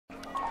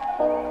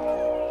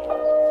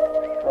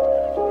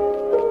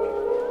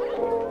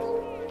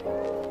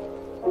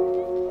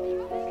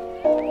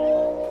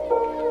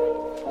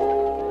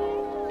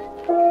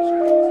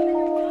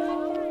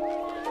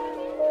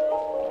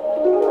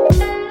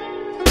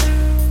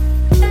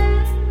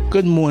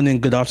Good morning,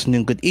 good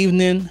afternoon, good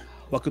evening.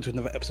 Welcome to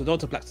another episode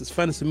of Black's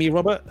Furnace with me,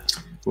 Robert.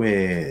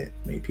 With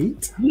me,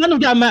 Pete. None of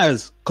that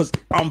matters because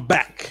I'm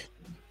back.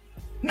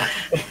 The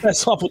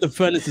first half of the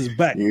furnace is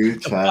back. You The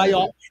tried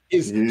fire it.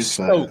 is You tried it.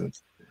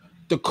 stoked.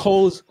 The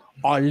coals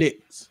are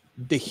lit.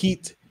 The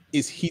heat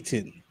is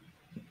heating.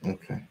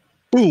 Okay.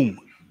 Boom.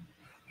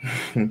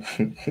 Turn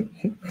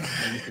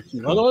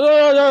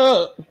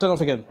off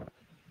again.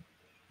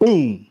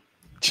 Boom.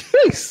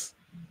 Jeez.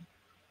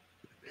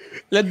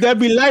 Let there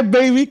be light,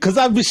 baby, because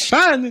I've been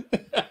shining.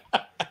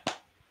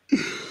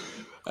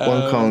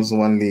 One comes,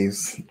 one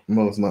leaves.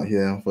 Mo's not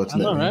here, I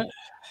unfortunately. know, right?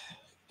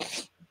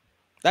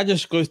 That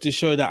just goes to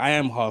show that I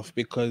am half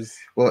because...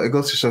 Well, it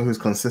goes to show who's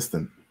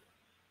consistent.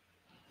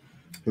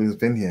 Who's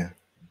been here.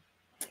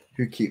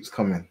 Who keeps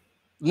coming.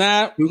 Who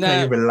can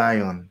you rely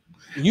on?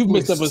 You've Who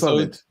missed is episodes.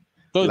 solid,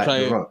 Don't like try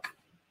the it. Rock.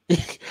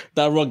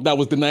 That Rock, that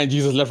was denying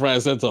Jesus left, right,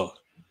 and center.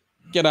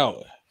 Get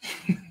out.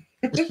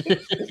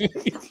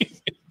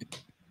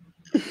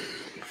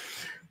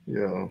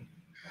 Yeah.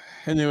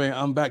 Anyway,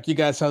 I'm back. You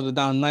guys held it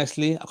down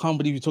nicely. I can't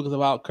believe you talked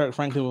about Kirk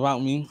Franklin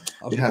without me.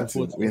 We had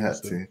to.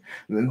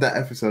 In that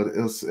episode, it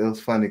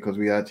was funny because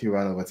we actually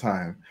ran over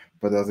time,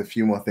 but there was a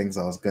few more things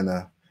I was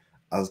gonna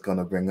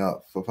bring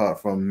up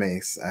apart from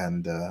Mace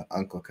and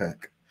Uncle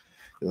Kirk.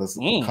 It was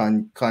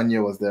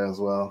Kanye was there as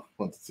well.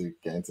 Wanted to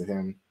get into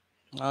him.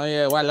 Oh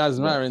yeah, White Lives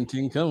Matter and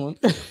thing. Come on.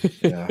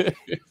 Yeah.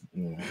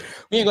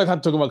 We ain't gonna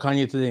have to talk about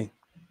Kanye today.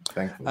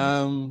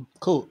 Thankfully.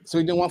 Cool. So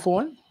we do 1 for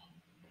 1?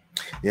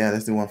 Yeah,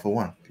 let's do 1 for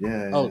 1.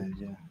 Yeah.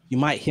 You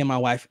might hear my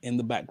wife in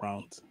the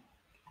background.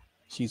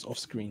 She's off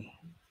screen,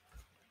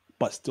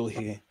 but still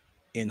here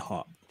in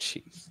heart.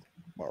 Jeez,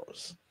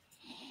 bars.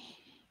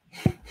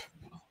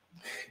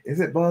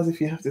 Is it bars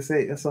if you have to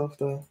say it yourself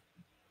though?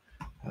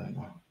 I don't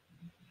know.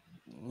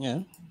 Yeah.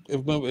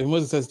 If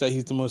Moses says that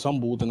he's the most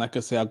humble, then I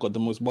could say I got the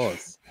most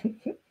bars.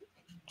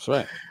 That's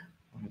right.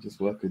 I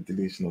just work with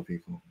delusional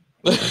people.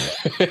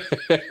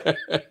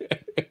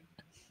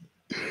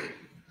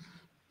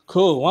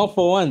 Cool. 1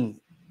 for 1. Do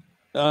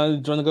you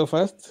want to go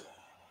first?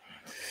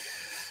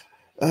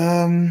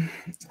 For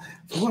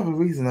whatever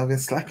reason, I've been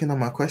slacking on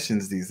my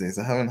questions these days.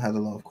 I haven't had a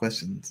lot of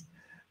questions,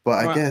 but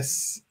I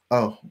guess.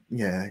 Oh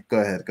yeah,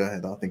 go ahead.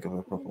 I'll think of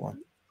a proper one.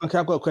 Okay,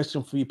 I've got a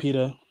question for you,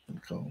 Peter.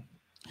 Cool.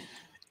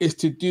 It's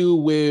to do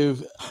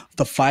with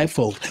the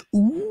fivefold.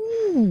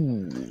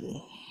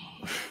 Ooh.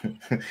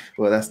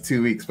 Well, that's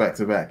 2 weeks back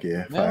to back.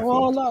 Yeah.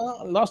 Well,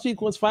 last week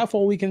was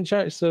fivefold week in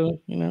church,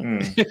 so you know.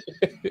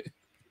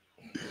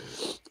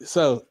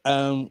 So,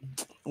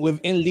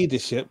 within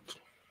leadership,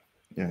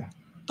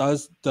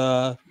 does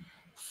the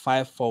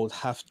fivefold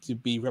have to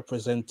be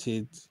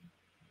represented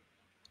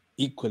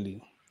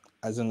equally,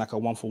 as in like a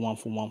 1 for 1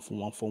 for 1 for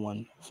 1 for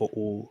 1 for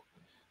all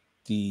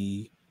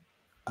the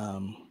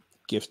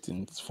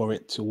giftings for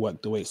it to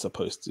work the way it's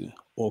supposed to?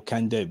 Or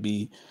can there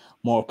be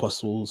more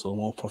apostles or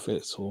more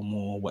prophets or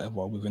more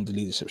whatever within the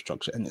leadership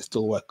structure and it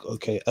still work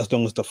okay as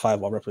long as the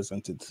 5 are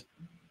represented?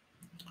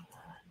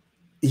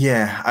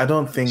 Yeah, I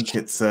don't think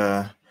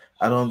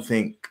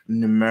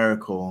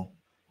numerical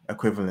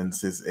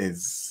equivalence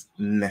is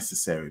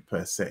necessary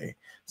per se.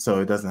 So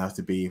it doesn't have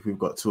to be, if we've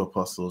got 2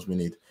 apostles, we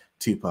need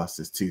 2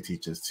 pastors, 2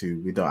 teachers,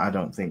 I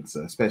don't think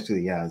so,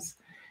 especially as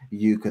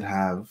you could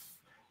have,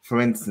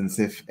 for instance,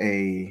 if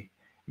a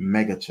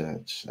mega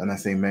church, and I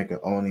say mega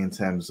only in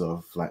terms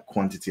of like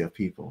quantity of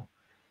people,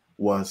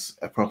 was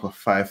a proper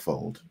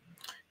fivefold,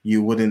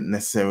 you wouldn't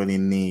necessarily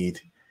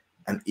need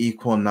an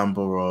equal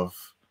number of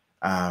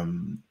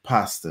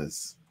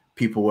pastors,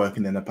 people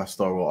working in a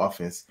pastoral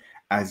office,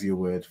 as you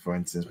would, for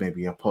instance,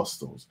 maybe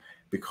apostles,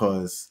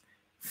 because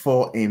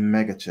for a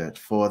mega church,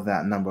 for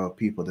that number of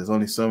people, there's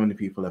only so many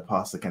people a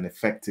pastor can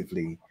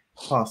effectively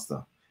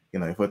pastor. You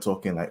know, if we're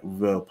talking like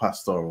real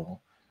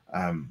pastoral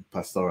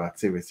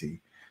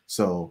activity.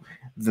 So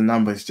the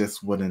numbers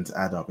just wouldn't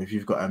add up. If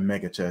you've got a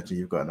mega church and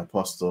you've got an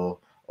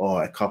apostle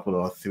or a couple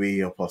or 3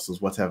 apostles,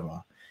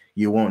 whatever,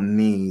 you won't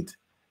need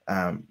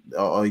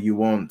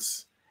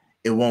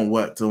it won't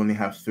work to only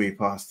have 3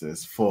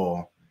 pastors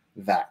for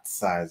that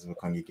size of a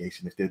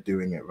congregation if they're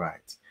doing it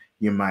right.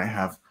 You might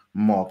have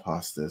more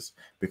pastors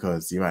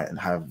because you might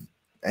have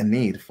a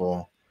need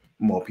for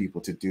more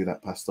people to do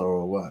that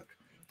pastoral work.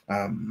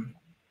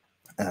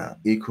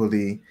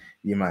 Equally,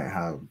 you might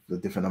have a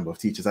different number of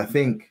teachers. I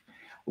think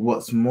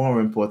what's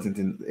more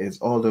important is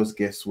all those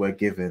gifts were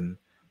given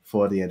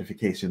for the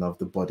edification of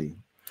the body.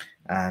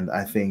 And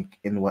I think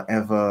in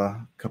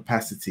whatever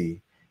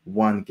capacity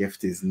one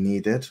gift is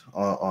needed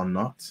or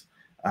not,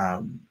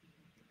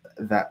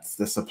 that's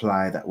the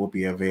supply that will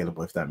be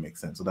available, if that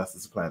makes sense. So that's the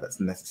supply that's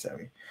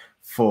necessary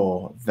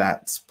for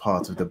that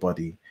part of the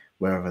body,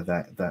 wherever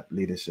that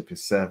leadership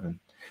is serving.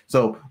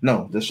 So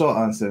no, the short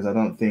answer is I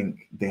don't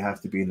think they have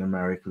to be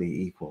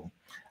numerically equal.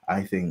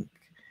 I think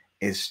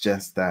it's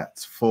just that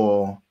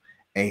for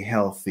a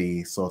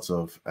healthy sort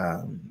of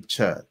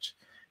church,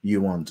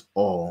 you want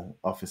all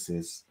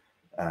offices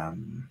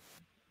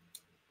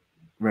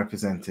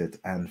represented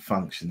and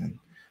functioning,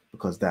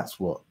 because that's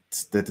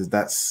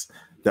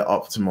the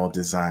optimal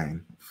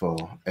design for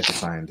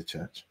edifying the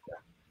church.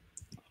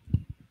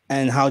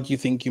 And how do you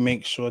think you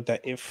make sure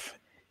that if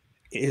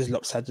it is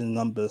lopsided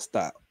numbers,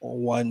 that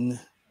one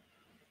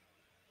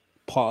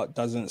part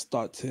doesn't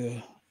start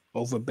to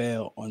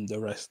overbear on the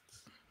rest?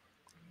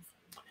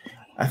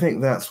 I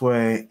think that's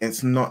where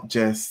it's not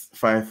just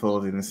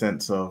fivefold in the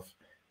sense of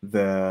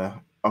the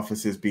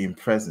offices being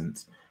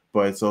present,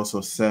 but it's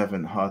also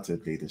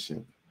servant-hearted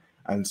leadership.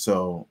 And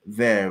so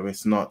there,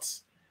 it's not,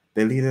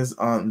 the leaders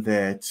aren't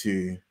there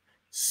to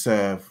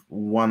serve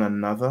one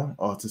another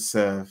or to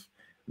serve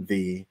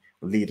the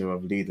leader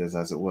of leaders,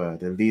 as it were.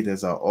 The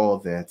leaders are all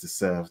there to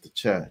serve the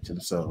church.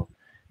 And so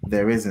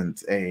there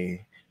isn't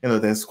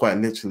there's quite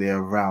literally a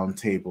round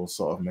table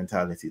sort of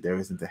mentality. There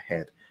isn't a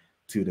head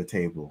to the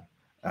table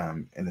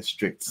in a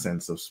strict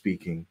sense of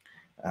speaking,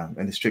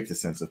 in the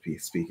strictest sense of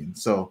speaking.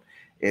 So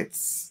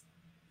it's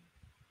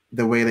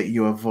the way that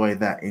you avoid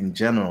that in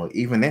general,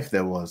 even if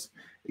there was,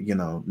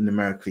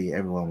 numerically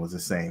everyone was the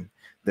same.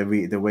 The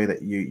way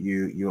that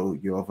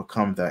you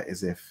overcome that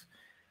is if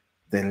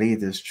the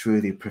leaders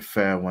truly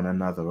prefer one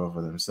another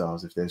over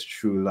themselves, if there's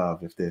true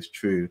love, if there's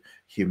true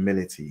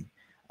humility,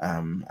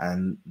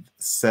 and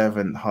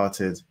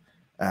servant-hearted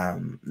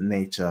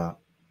nature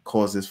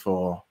causes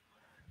for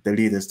the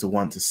leaders to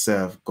want to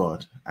serve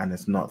God, and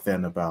it's not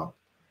then about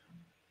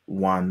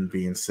one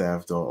being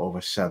served or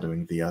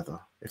overshadowing the other,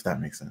 if that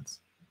makes sense.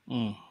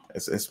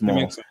 It's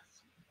more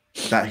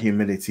that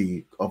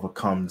humility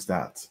overcomes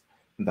that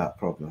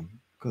problem,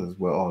 because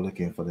we're all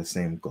looking for the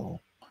same goal,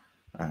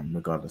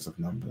 regardless of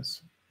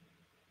numbers.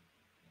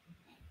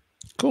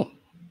 Cool.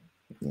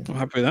 Yeah. I'm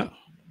happy with that.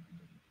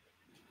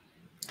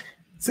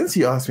 Since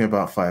you asked me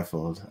about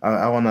fivefold,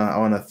 I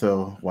wanna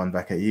throw one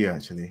back at you,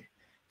 actually,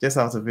 just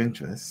out of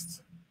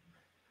interest.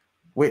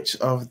 Which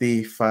of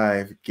the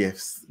 5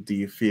 gifts do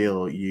you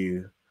feel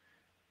you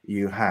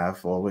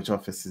have, or which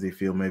offices do you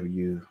feel maybe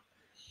you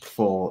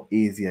fall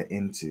easier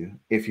into,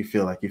 if you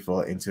feel like you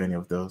fall into any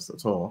of those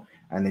at all?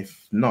 And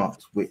if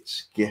not,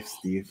 which gifts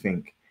do you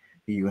think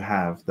you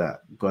have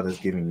that God has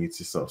given you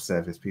to sort of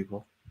serve his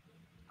people?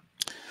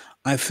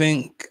 I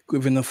think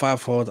within the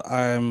fivefold,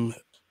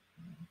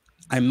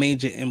 I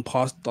major in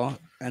pastor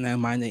and I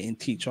minor in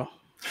teacher.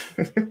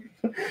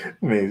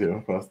 Major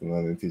in pastor,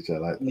 minor in teacher. I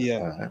like that.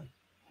 Yeah. Right.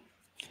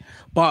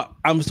 But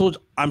I'm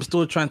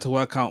still trying to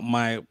work out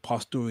my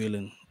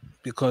pastoraling,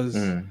 because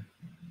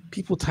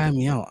people tire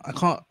me out. I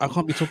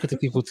can't be talking to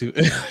people too.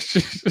 I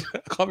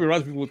can't be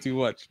around people too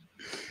much.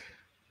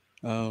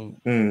 So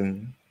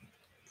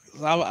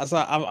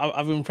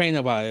I've been praying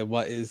about it,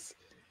 but it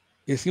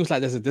seems like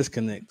there's a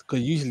disconnect,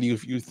 because usually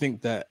you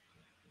think that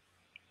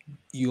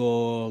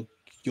your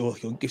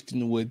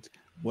gifting would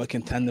work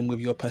in tandem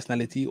with your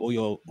personality or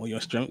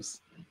your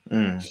strengths.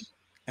 And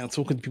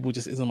talking to people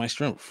just isn't my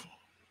strength.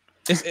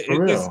 It's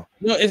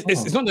not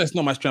that it's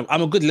not my strength.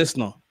 I'm a good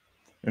listener,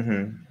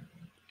 and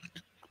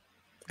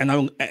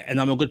I'm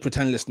a good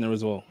pretend listener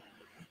as well.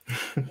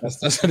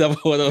 That's another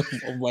one of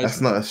my. That's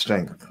not a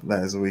strength.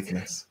 That is a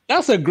weakness.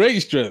 That's a great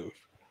strength.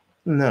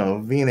 No,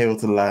 being able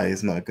to lie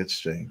is not a good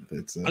strength.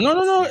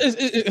 No.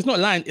 It's not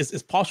lying.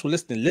 It's partial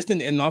listening.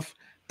 Listening enough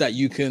that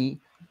you can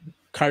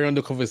carry on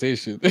the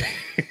conversation,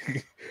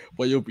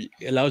 but it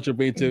allows your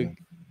brain to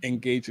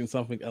engage in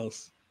something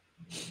else.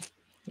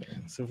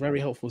 It's a very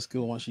helpful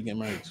skill once you get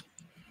married.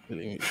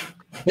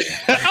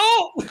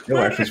 Oh! Your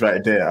wife is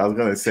right there. I was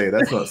gonna say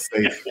that's not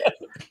safe.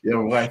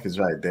 Your wife is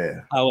right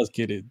there. I was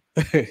kidding.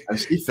 And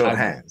she still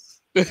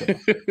hands. So.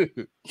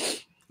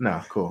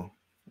 Nah, cool.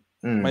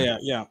 But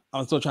yeah,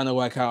 I'm still trying to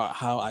work out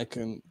how I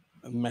can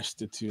mesh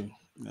the two.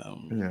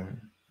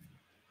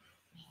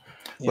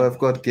 Well, if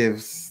God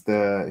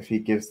if he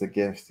gives the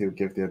gift, he'll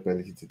give the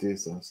ability to do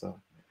so. So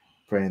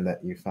praying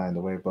that you find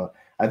a way. But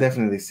I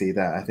definitely see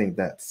that. I think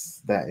that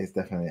is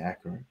definitely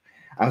accurate.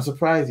 I'm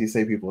surprised you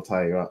say people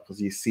tie you up,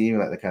 because you seem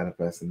like the kind of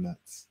person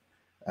that's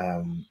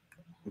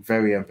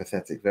very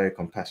empathetic, very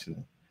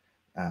compassionate.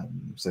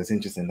 So it's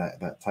interesting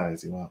that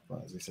ties you up.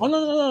 As you said. Oh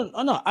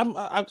no!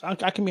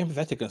 I can be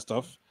empathetic and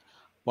stuff,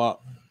 but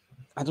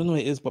I don't know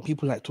what it is. But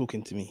people like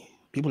talking to me.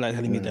 People like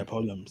telling me their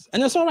problems,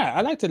 and it's all right.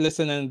 I like to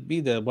listen and be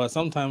there, but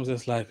sometimes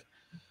it's like,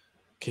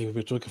 okay, we've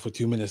been talking for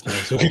 2 minutes now.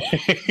 It's okay.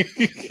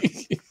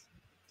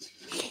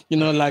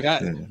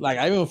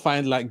 I even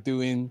find like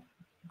doing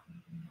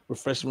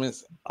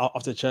refreshments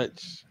after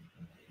church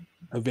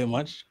a bit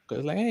much,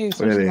 because like, hey,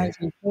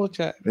 socializing,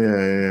 chat.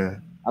 Yeah.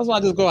 That's why I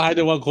just go hide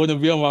in one corner,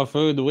 be on my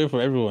phone, away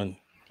from everyone.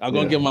 I'll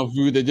go get my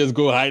food and just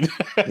go hide.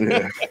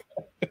 Yeah.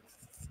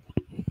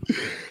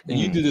 And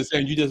you do the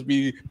same. You just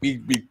be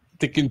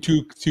ticking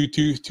two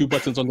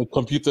buttons on the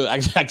computer,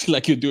 acting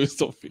like you're doing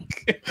something.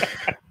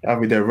 I'll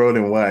be there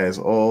rolling wires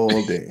all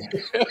day.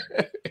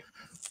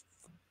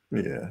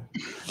 Yeah,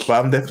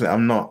 but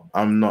I'm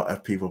not a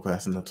people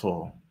person at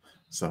all.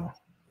 So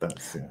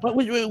that's But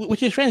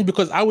which is strange,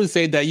 because I would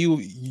say that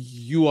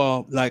you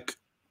are like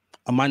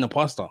a minor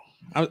pastor.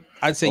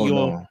 I'd say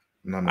No.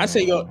 I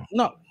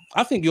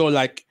think you're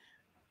like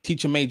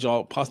teacher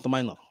major, pastor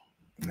minor.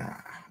 No.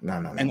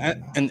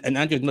 And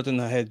Andrew's nodding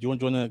her head. You want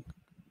to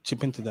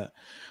chip into that.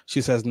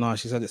 She says no.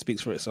 She said it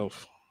speaks for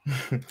itself.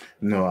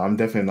 No, I'm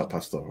definitely not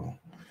pastoral.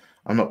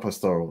 I'm not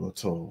pastoral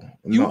at all.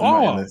 You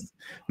are.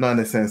 Not in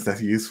the sense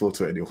that's useful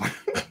to anyone.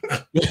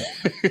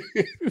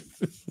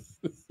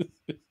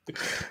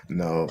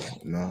 No.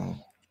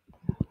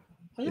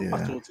 You're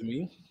pastoral to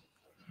me.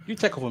 You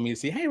check up on me and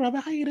say, "Hey,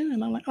 Robert, how you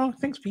doing?" I'm like, "Oh,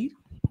 thanks, Pete."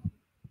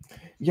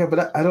 Yeah,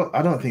 but I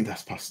don't think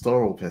that's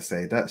pastoral per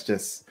se. That's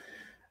just,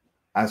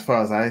 as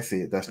far as I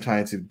see it, that's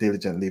trying to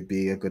diligently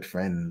be a good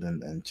friend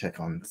and check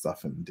on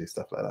stuff and do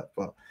stuff like that.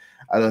 But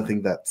I don't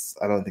think that's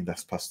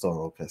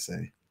pastoral per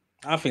se.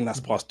 I think that's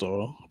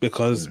pastoral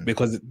because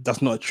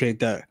that's not a trait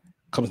that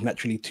comes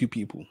naturally to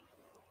people.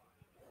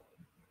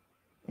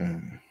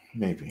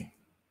 Maybe,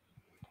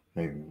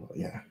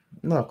 yeah.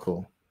 No,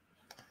 cool.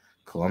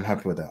 I'm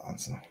happy with that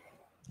answer.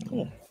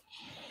 Cool.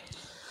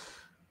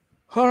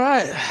 All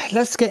right,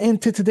 let's get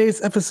into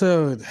today's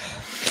episode.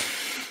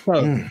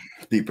 So,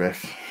 deep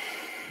breath.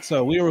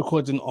 So we are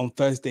recording on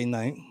Thursday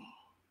night.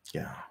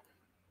 Yeah.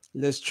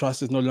 Liz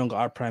Truss is no longer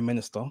our prime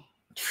minister.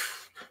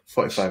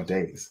 45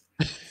 days.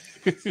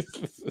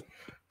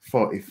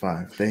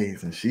 45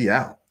 days and she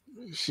out.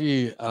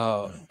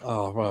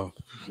 Bro,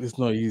 it's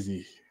not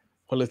easy.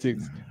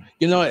 Politics.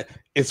 You know,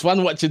 it's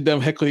fun watching them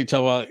heckle each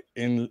other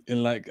in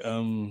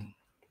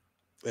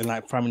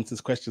prime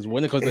minister's questions.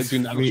 When it comes to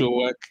doing actual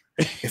work,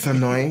 it's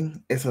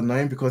annoying. It's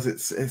annoying because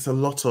it's a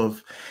lot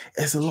of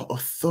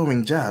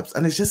throwing jabs,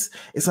 and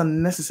it's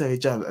unnecessary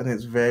jabs, and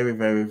it's very,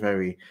 very,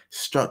 very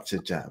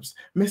structured jabs.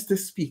 Mr.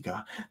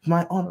 Speaker,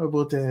 my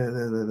honourable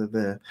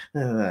and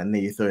then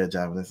you throw a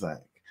jab, and it's like,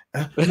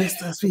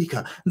 Mr.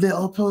 Speaker, the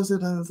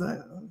opposite, and it's like,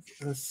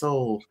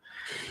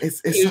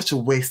 it's such a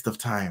waste of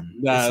time.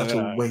 It's such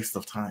a waste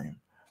of time.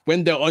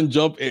 When they're on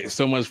job, it's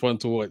so much fun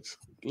to watch.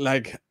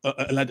 Like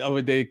the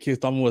other day, Keith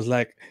Thomas was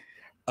like,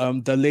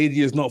 the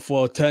lady is not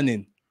for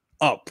turning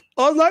up.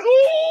 I was like,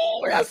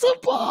 oh, that's a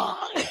bar.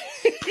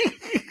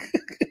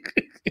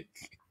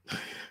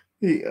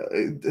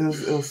 It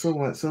was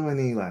so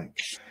many like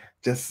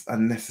just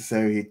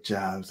unnecessary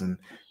jabs and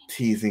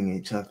teasing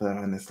each other,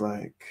 and it's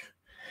like,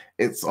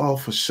 it's all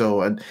for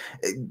show. And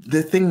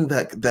the thing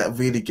that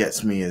really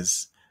gets me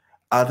is,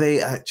 are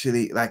they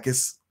actually like,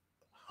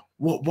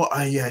 what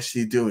are you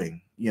actually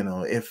doing? You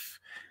know, if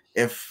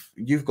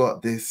you've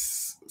got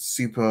this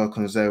super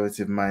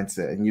conservative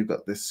mindset and you've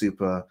got this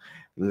super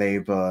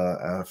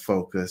labor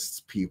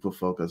focused, people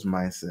focused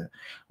mindset,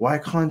 why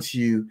can't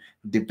you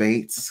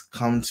debate,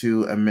 come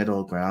to a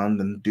middle ground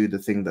and do the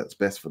thing that's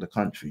best for the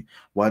country?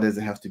 Why does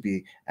it have to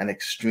be an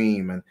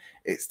extreme? And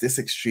it's this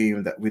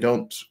extreme that we're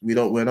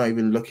not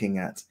even looking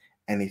at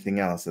anything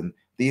else. And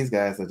these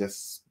guys are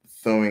just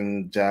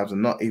throwing jabs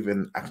and not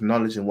even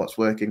acknowledging what's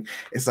working.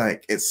 It's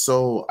like, it's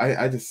so,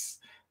 I just,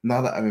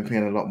 now that I've been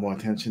paying a lot more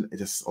attention, it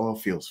just all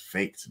feels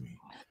fake to me.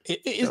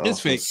 It's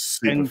fake.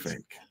 Super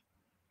fake.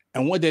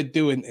 And what they're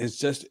doing is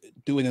just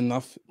doing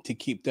enough to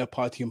keep their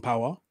party in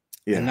power.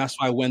 Yeah. And that's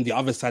why when the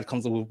other side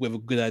comes up with a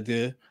good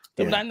idea,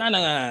 they're like,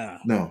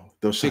 no.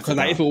 They'll shut because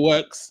like, if it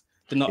works,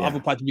 then the other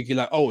party will be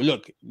like, oh,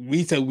 look,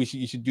 we said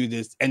you should do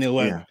this and it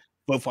worked,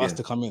 but for us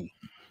to come in.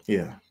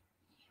 Yeah.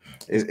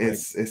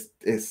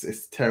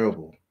 It's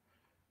terrible.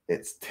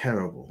 It's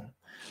terrible.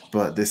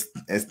 But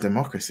it's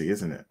democracy,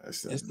 isn't it?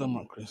 It's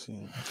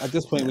democracy. At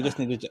this point, we just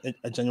need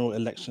a general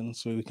election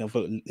so we can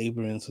vote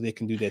Labour in so they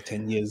can do their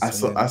 10 years. I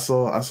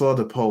saw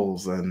the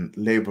polls, and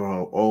Labour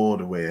are all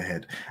the way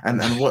ahead.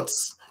 And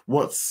what's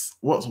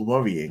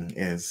worrying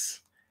is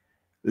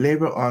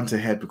Labour aren't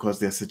ahead because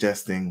they're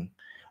suggesting,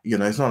 you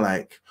know, it's not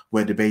like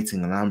we're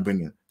debating and I'm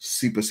bringing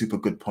super, super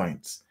good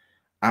points.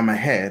 I'm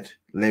ahead,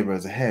 Labour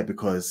is ahead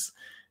because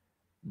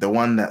the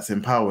one that's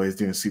in power is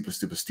doing super,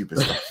 super, stupid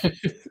stuff.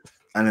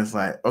 And it's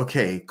like,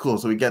 okay, cool.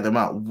 So we get them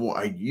out. What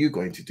are you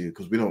going to do?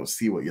 Because we don't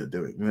see what you're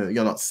doing.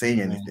 You're not saying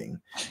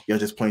anything. You're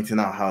just pointing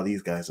out how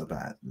these guys are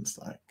bad. And it's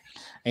like,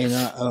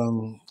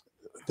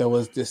 there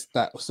was this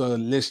that. So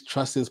Liz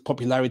Truss's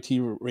popularity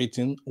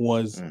rating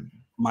was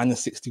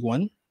minus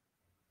 61.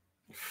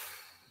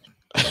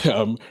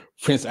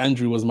 Prince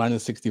Andrew was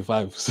minus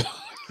 65. So.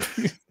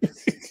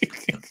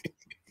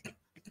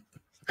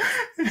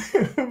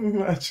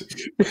 Imagine.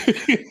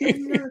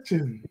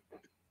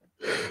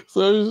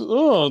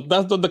 So,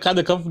 that's not the kind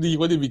of company you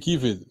want to be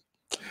keeping.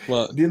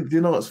 But do you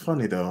know what's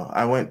funny though?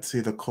 I went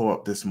to the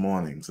co-op this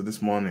morning. So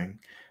this morning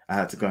I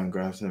had to go and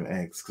grab some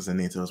eggs because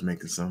Anita was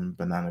making some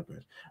banana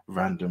bread.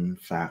 Random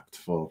fact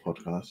for a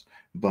podcast.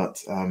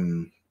 But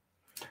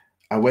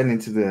I went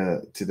into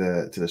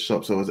the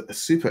shop, so it was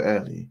super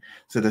early.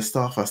 So the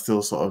staff are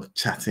still sort of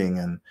chatting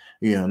and,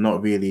 you know,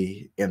 not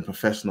really in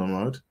professional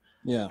mode.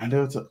 Yeah. And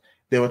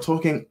they were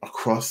talking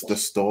across the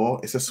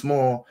store. It's a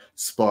small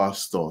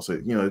sparse store, so,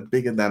 you know,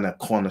 bigger than a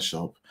corner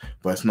shop,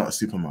 but it's not a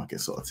supermarket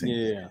sort of thing.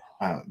 Yeah.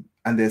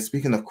 And they're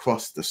speaking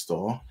across the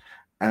store,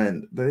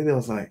 and the lady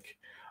was like,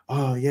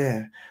 "Oh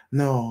yeah,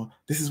 no,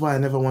 this is why I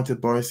never wanted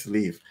Boris to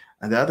leave."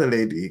 And the other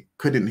lady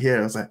couldn't hear.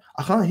 I was like,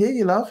 "I can't hear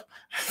you, love."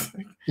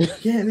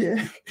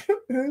 Yeah.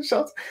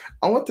 Shout,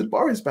 "I wanted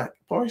Boris back.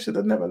 Boris should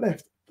have never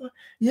left."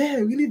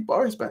 Yeah, we need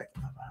Boris back.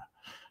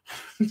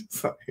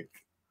 It's like,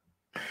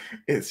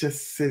 it's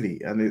just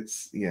silly, and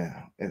it's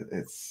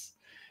It's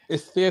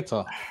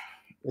theatre.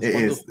 it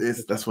is. It's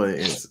Theatre. that's what it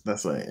is.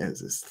 That's what it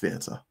is. It's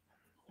theatre.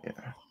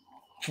 Yeah.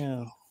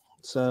 Yeah.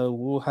 So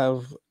we'll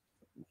have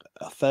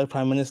a third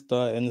prime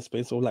minister in the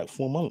space of like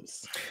 4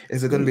 months.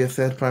 Is it going to be a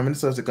third prime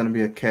minister, or is it going to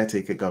be a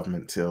caretaker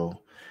government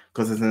till?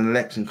 Because there's an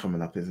election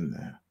coming up, isn't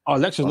there? Our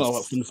election's not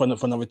up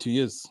for another 2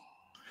 years.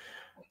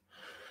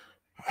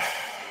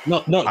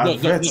 No.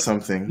 I've read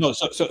something. No,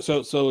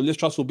 so Liz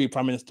Truss will be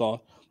prime minister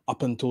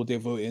up until they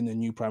vote in a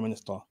new prime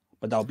minister,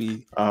 but that'll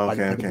be by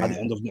the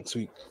end of next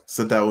week.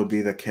 So that would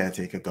be the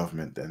caretaker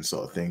government then,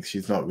 sort of thing.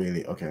 She's not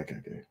really okay.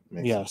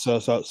 Yeah.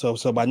 Sense.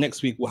 So by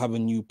next week we'll have a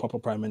new proper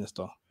prime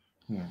minister,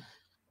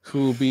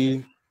 who will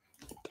be,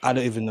 I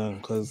don't even know,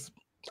 because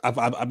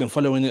I've been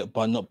following it,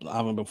 but I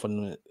haven't been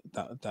following it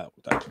that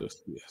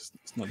closely. Yes,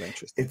 it's not that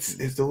interesting.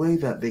 It's the way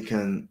that they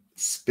can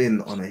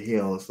spin on a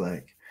heel. It's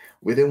like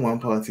within one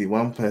party,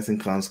 one person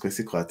clowns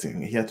Kwesi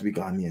Kwarteng. He had to be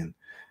Ghanaian,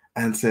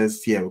 and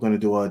says, "Yeah, we're going to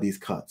do all these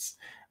cuts."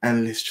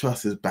 And Liz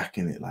Truss is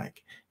backing it,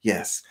 like,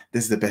 "Yes,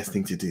 this is the best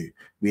thing to do.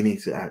 We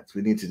need to act.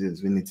 We need to do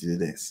this. We need to do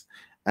this."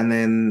 And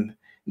then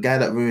guy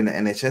that ruined the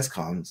NHS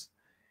comes,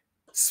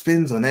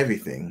 spins on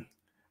everything,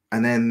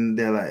 and then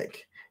they're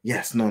like,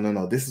 "Yes,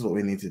 no. This is what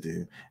we need to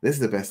do. This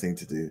is the best thing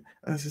to do."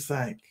 And it's just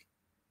like,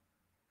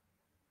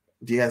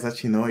 do you guys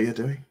actually know what you're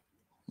doing?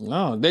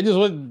 No, they just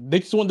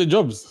want the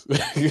jobs.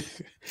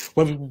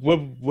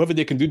 whether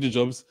they can do the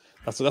jobs,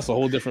 that's a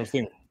whole different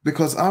thing.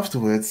 Because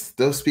afterwards,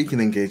 those speaking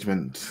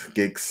engagement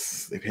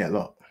gigs, they pay a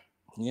lot.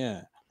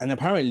 Yeah, and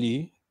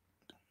apparently,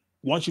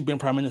 once you've been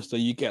prime minister,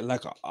 you get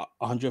like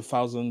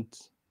 100,000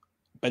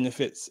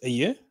 benefits a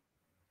year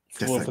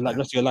for the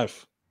rest of your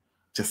life.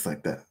 Just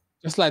like that.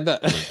 Just like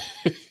that.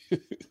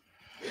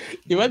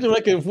 Imagine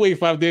working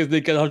 45 days,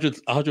 they get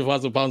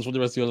 100,000 pounds for the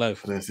rest of your life.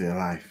 For the rest of your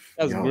life.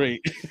 That's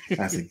great.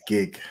 That's a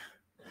gig.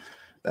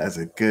 That's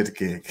a good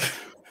gig.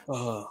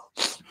 Oh,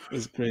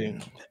 it's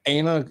great. And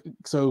you know,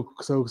 so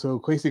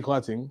Kwesi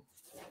Kwarteng,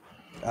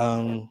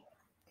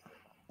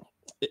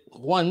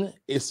 one,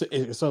 it's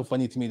so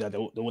funny to me that they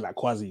were like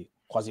Kwasi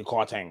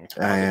Kwarteng.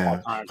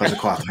 Kwasi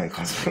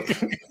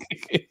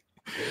Kwarteng.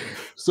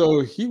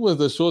 So he was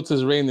the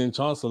shortest reigning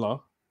chancellor.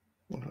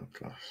 Oh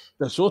gosh.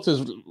 The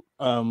shortest.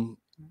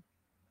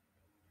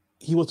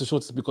 He was the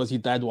shortest because he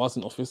died whilst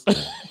in office.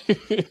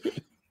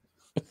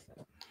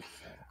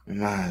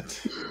 Mad.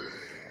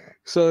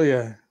 So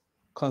yeah,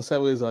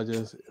 Conservatives are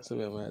just, it's a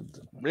bit mad.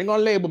 Bring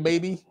on Labour,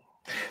 baby.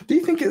 Do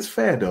you think it's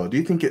fair though? Do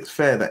you think it's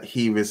fair that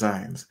he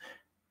resigns?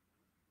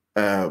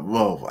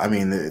 Well, I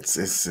mean,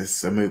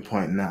 it's a moot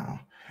point now.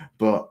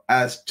 But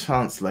as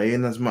Chancellor,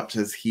 in as much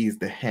as he's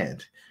the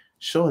head,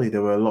 surely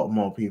there were a lot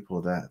more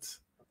people that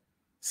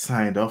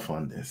signed off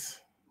on this.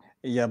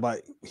 Yeah,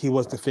 but he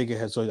was the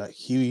figurehead, so like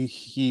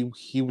he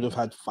would have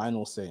had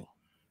final say.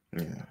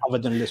 Yeah. Other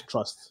than Liz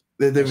Truss.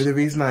 The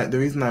reason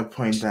I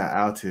point that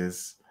out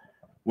is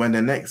when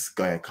the next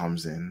guy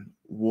comes in,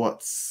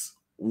 what's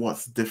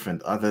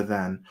different other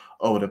than,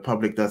 oh, the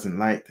public doesn't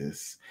like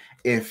this?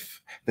 If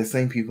the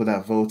same people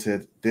that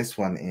voted this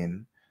one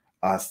in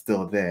are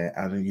still there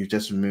and you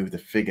just remove the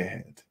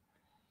figurehead,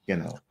 you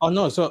know. Oh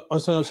no, so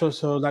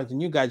like the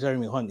new guy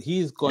Jeremy Hunt,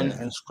 he's gone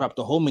and scrapped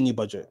the whole mini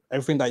budget.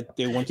 Everything that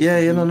they wanted to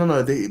do.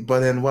 No. But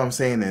then what I'm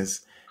saying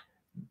is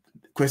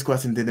Kwesi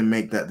Kwarteng didn't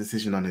make that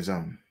decision on his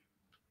own.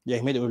 Yeah,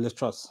 he made it with Liz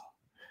Truss.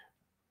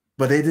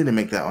 But they didn't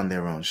make that on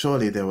their own.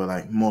 Surely there were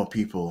like more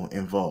people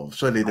involved.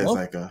 Surely there's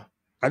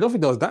I don't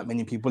think there was that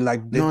many people.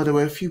 No, there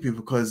were a few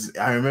people, because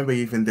I remember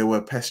even they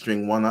were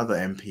pestering one other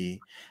MP,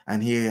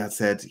 and he had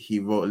said he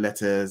wrote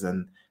letters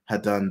and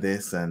had done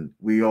this, and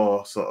we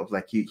all sort of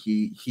like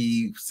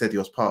he said he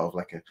was part of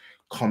like a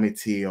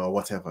committee or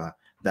whatever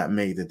that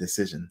made the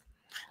decision.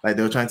 Like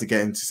they were trying to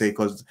get him to say,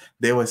 because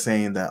they were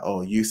saying that,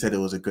 oh, you said it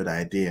was a good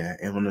idea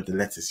in one of the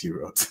letters you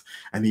wrote,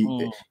 and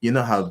you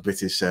know how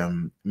British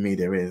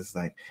media is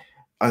like,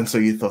 and so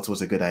you thought it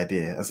was a good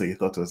idea, and so you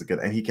thought it was a good,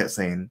 and he kept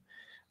saying,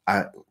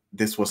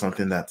 this was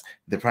something that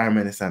the Prime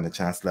Minister and the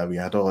Chancellor, we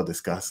had all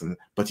discussed,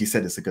 but you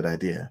said it's a good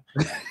idea.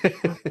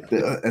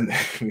 And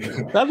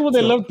that's what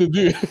they love to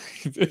do.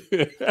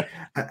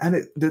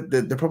 And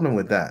the problem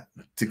with that,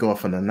 to go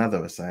off on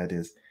another side,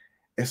 is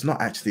it's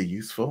not actually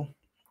useful,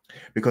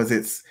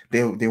 because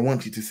they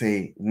want you to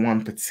say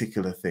one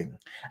particular thing,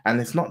 and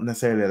it's not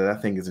necessarily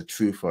that thing is a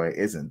truth or it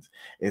isn't.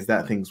 It's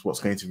that thing's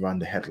what's going to run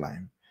the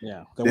headline.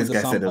 Yeah, this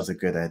guy said it was a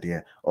good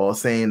idea, or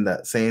saying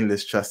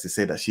Liz Truss to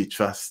say that she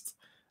trusts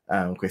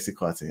Kwesi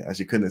Kwarteng, and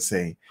she couldn't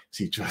say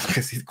she trusts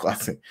Kwesi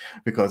Kwarteng,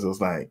 because it was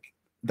like,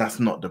 that's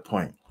not the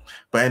point.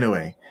 But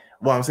anyway,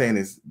 what I'm saying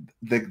is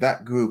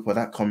that group or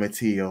that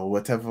committee or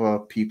whatever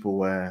people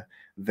were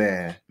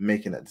there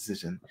making that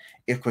decision,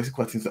 if Kwesi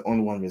Kwarteng's the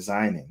only one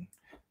resigning,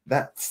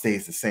 that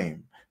stays the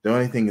same. The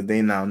only thing is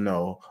they now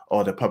know,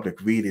 or the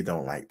public really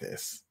don't like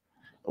this.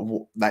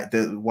 Like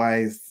So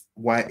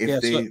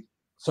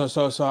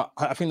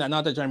I think that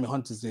now that Jeremy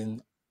Hunt is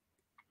in,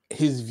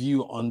 his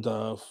view on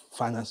the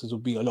finances will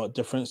be a lot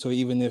different. So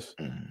even if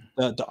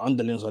the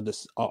underlings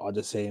are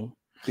the same,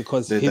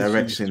 because the his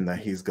direction that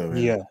he's going.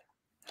 Yeah.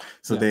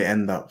 So they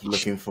end up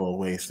looking for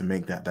ways to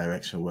make that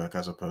direction work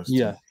as opposed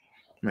to,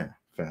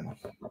 fair enough.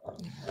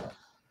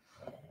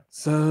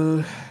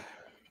 So,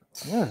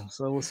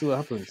 so we'll see what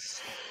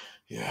happens.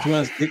 Yeah. To be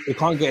honest, it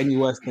can't get any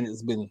worse than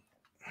it's been.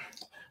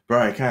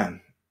 Bro, it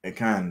can. It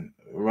can.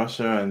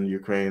 Russia and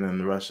Ukraine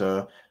and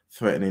Russia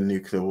threatening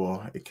nuclear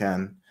war. It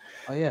can.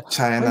 Oh, yeah.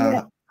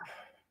 China.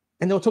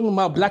 And they were talking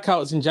about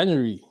blackouts in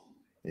January.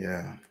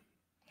 Yeah.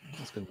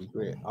 That's going to be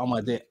great. Oh,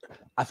 my day.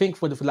 I think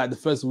for like the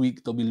first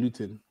week, they'll be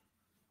looting.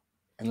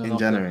 And then in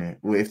January,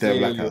 if there are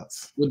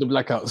blackouts. With the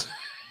blackouts.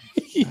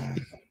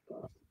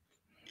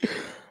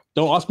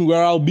 Don't ask me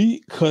where I'll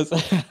be, because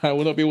I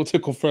will not be able to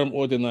confirm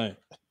or deny.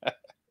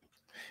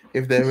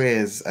 If there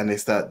is, and they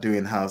start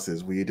doing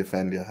houses, will you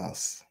defend your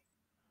house?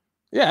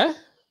 Yeah.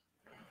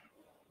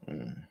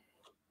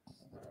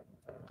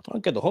 I'll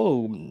get the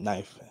whole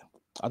knife.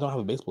 I don't have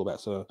a baseball bat,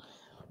 so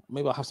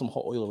maybe I'll have some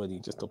hot oil ready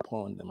just to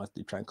pour on them as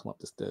they try and come up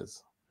the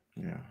stairs.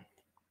 Yeah.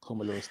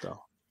 Home Alone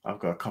style. I've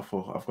got a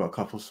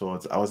couple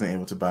swords. I wasn't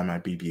able to buy my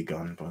BB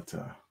gun, but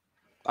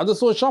are the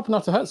swords sharp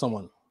enough to hurt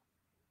someone?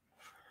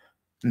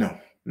 No,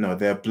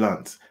 they're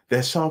blunt.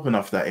 They're sharp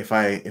enough that if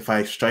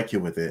I strike you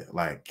with it,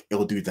 like,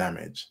 it'll do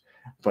damage,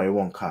 but it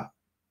won't cut.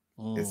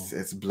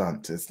 It's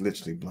blunt. It's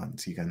literally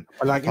blunt. You can.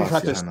 But like, if you try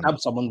to stab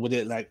someone, would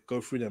it like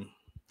go through them?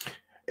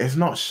 It's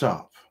not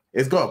sharp.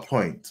 It's got a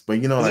point, but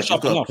it's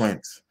got a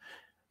point.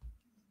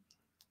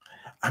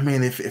 I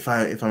mean, if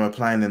I'm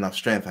applying enough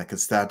strength, I could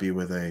stab you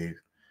with a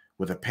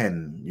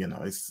pen.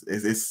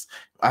 It's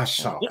as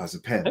sharp as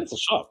a pen. Pens are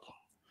sharp.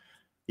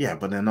 Yeah,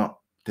 but they're not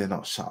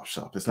sharp.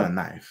 It's not a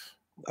knife.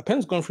 A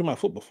pen's gone through my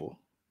foot before.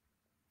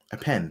 A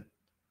pen?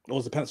 It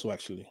was a pencil,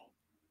 actually.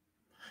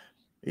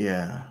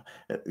 Yeah,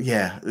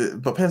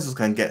 but pencils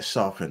can get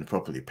sharpened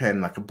properly.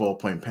 Pen, like a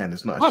ballpoint pen,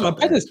 is not. My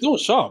pen is still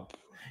sharp.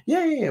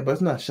 Yeah, but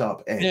it's not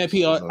sharp edge. Yeah,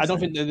 Peter, I don't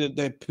think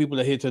the people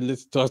are here to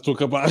listen to us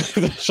talk about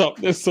the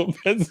sharpness of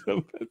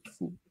pencil.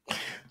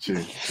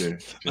 True.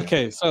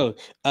 Okay, so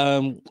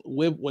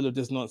with all of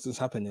this nonsense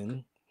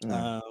happening,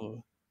 I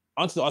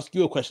wanted to ask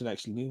you a question.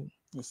 Actually,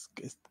 it's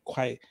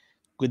quite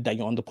good that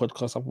you're on the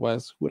podcast.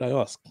 Otherwise, would I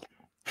ask?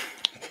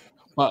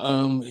 But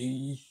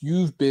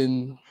you've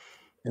been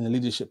in a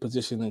leadership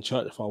position in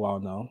church for a while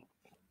now.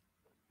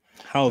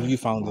 How have you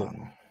found it?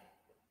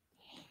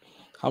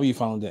 How have you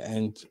found it?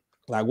 And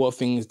like, what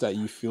things that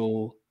you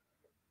feel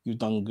you've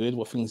done good?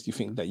 What things do you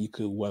think that you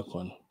could work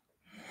on?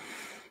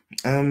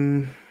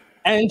 And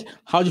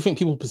how do you think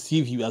people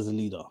perceive you as a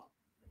leader?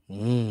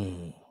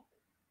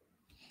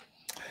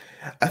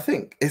 I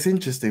think it's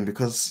interesting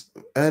because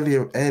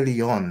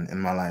early on in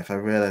my life, I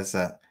realized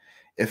that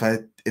if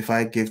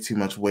I give too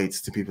much weight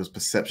to people's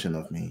perception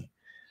of me,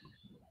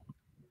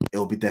 it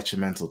will be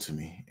detrimental to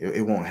me.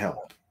 It won't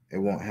help. It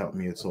won't help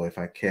me at all if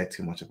I care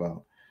too much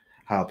about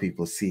how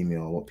people see me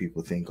or what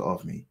people think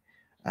of me.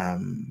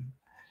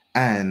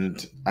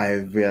 And I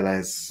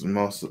realized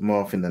more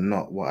often than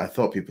not, what I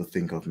thought people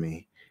think of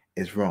me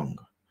is wrong.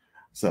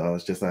 So I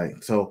was just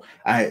like, so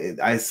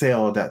I say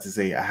all that to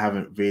say I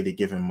haven't really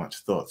given much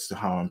thoughts to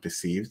how I'm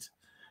perceived.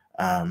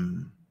 I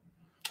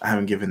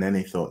haven't given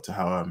any thought to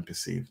how I'm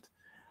perceived.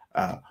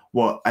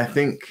 What I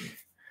think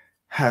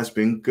has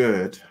been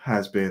good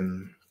has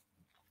been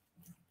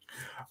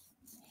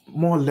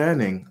more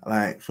learning.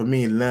 Like, for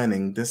me,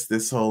 learning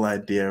this whole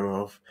idea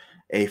of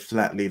a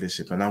flat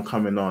leadership. And I'm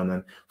coming on,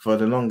 and for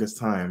the longest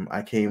time,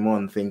 I came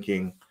on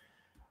thinking,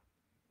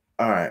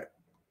 all right,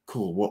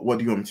 cool. What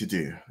do you want me to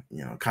do?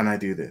 Can I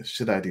do this?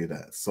 Should I do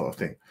that? Sort of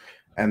thing.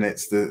 And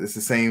it's the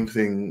same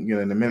thing,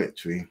 in the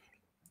military.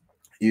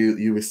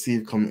 You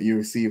receive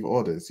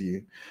orders,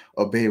 you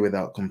obey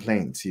without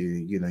complaint,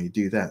 you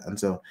do that. And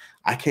so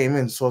I came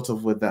in sort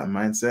of with that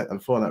mindset,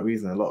 and for that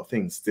reason, a lot of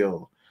things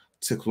still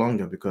took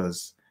longer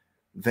because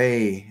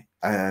I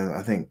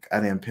think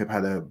Annie and Pip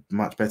had a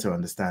much better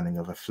understanding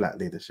of a flat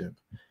leadership,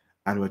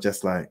 and were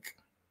just like,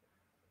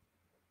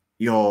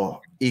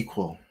 you're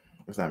equal,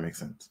 if that makes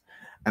sense.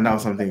 And that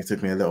was something that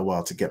took me a little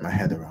while to get my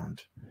head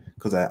around,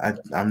 because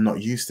I'm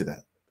not used to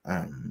that.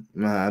 I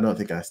don't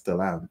think I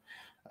still am,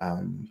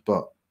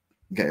 but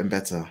getting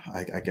better,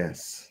 I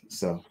guess.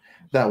 So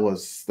that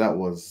was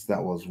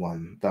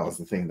one. That was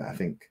the thing that I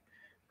think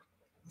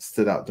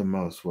stood out the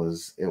most.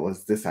 Was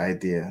this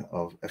idea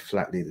of a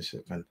flat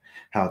leadership and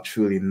how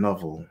truly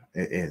novel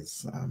it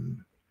is.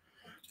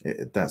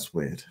 That's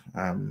weird.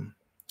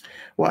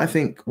 What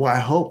I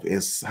hope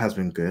has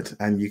been good,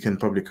 and you can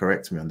probably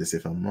correct me on this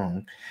if I'm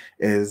wrong,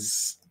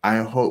 is I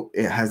hope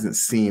it hasn't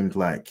seemed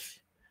like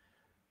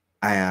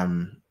I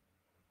am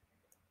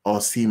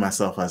or see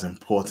myself as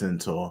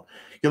important, or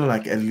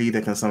like a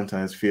leader can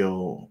sometimes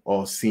feel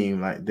or seem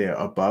like they're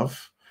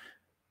above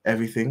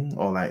everything,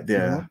 or like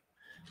they're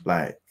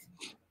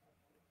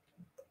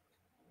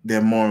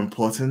they're more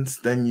important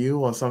than you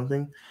or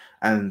something.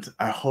 And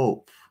I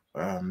hope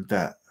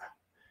that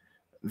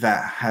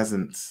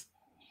hasn't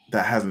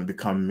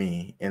become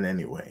me in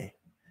any way,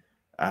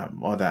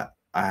 or that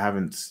I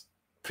haven't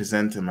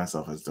presented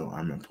myself as though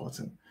I'm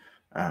important,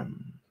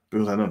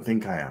 because I don't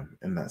think I am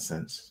in that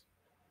sense.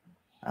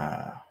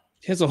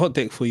 Here's a hot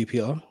take for you,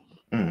 Peter.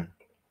 Mm.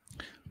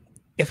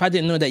 If I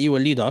didn't know that you were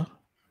a leader,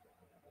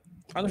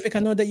 I don't think I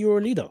know that you were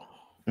a leader.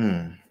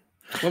 Mm.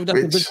 Whether that's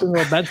a good Which thing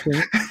or a bad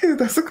thing.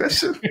 that's the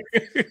question.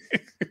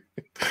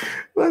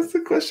 That's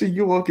the question.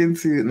 You walk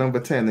into number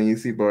 10 and you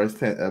see Boris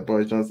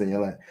Johnson.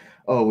 You're like,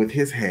 oh, with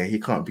his hair, he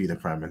can't be the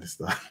prime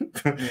minister.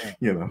 Yeah.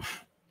 You know.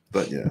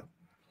 But yeah.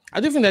 I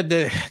do think that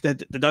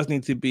there does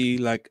need to be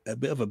like a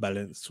bit of a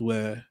balance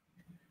where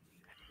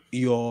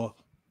your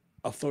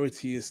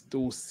authority is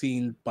still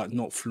seen but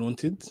not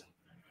flaunted.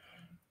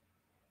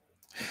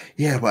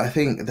 Yeah, but I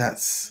think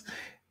that's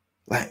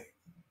like,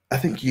 I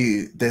think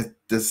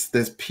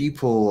there's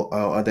people,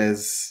 or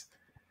there's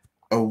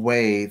a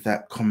way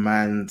that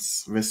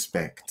commands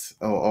respect,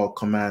 or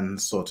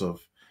commands sort of,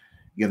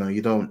 you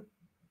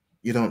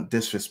don't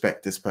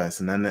disrespect this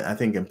person. And I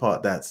think in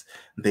part that's,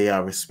 they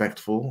are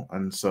respectful,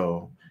 and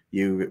so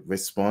you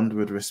respond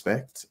with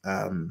respect.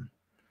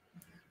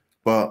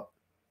 But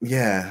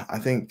yeah, I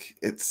think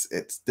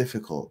it's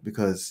difficult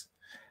because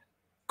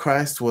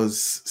Christ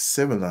was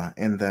similar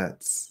in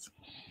that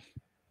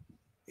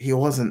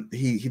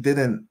he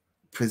didn't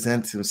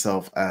present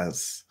himself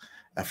as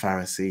a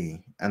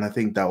Pharisee. And I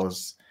think that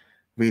was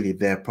really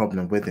their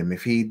problem with him.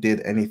 If he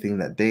did anything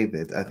that they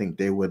did, I think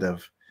the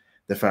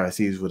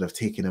Pharisees would have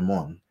taken him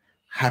on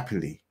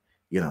happily.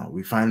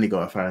 We finally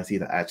got a Pharisee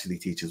that actually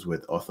teaches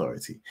with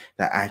authority,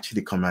 that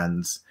actually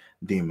commands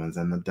demons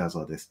and that does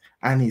all this.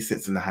 And he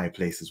sits in the high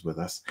places with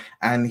us.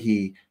 And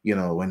he,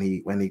 when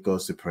he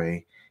goes to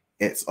pray,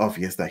 it's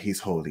obvious that he's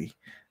holy.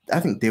 I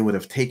think they would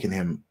have taken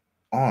him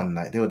on,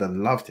 like they would have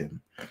loved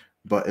him.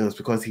 But it was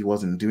because he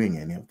wasn't doing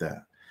any of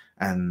that.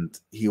 And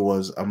he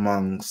was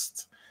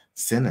amongst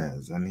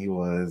sinners, and he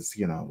was,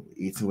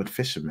 eating with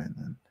fishermen.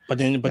 And But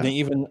then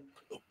even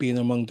being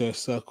among those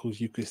circles,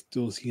 you could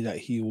still see that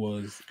he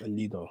was a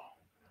leader.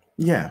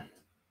 yeah,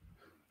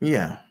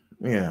 yeah,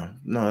 yeah.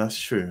 No, that's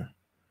true.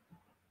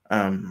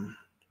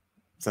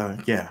 So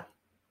yeah.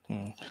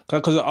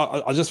 Because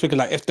I was just thinking,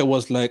 like, if there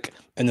was like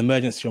an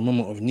emergency or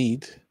moment of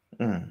need,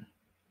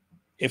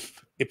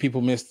 if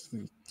people missed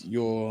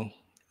your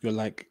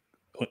like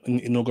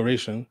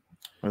inauguration,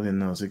 Well, then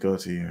know to go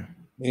to you.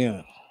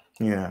 yeah.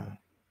 Yeah.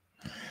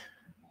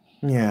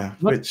 Yeah.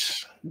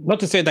 Not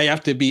to say that you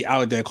have to be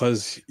out there,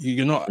 because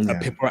you're not a Yeah.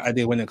 paper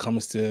idea when it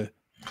comes to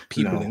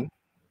people.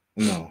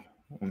 No.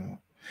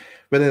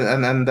 But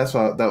then, and that's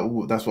what I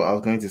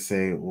was going to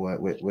say,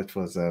 which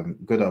was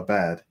good or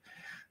bad.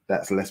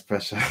 That's less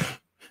pressure.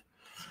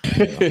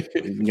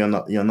 You're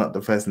not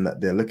the person that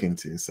they're looking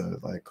to, so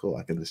it's like, cool,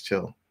 I can just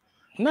chill.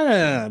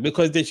 No,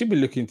 because they should be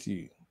looking to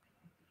you.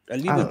 A I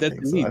leader's don't there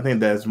think to so. lead. I think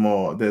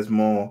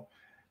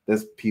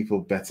there's people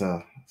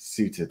better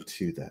suited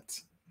to that.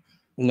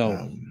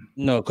 No,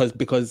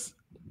 because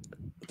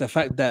the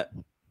fact that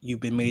you've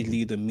been made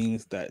leader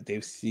means that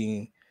they've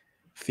seen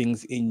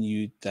things in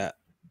you that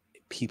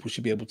people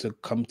should be able to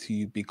come to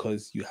you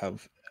because you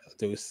have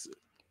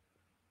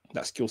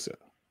that skill set.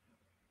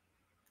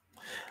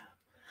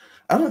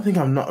 I don't think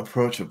I'm not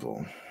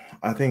approachable.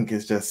 I think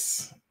it's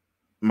just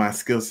my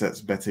skill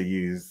set's better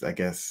used, I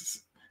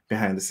guess,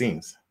 behind the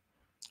scenes.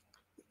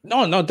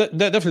 No,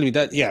 definitely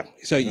that. Yeah.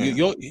 So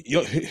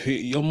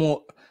you're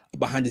more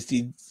behind the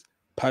scenes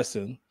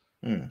person,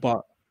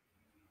 but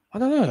I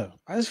don't know.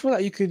 I just feel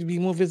like you could be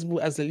more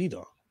visible as a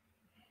leader.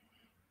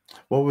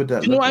 What would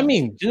that Do you know look what I like?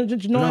 mean? Do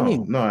you know what I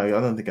mean? No, I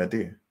don't think I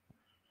do.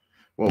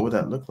 What would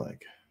that look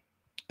like?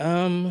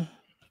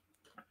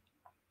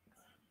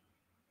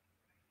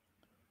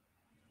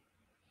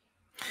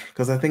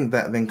 Because I think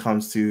that then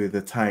comes to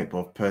the type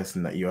of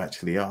person that you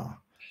actually are.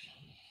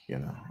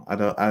 I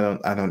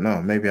don't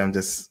know. Maybe I'm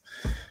just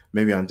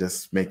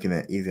making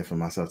it easier for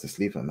myself to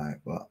sleep at night.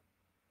 But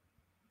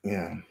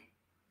yeah.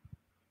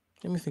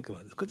 Let me think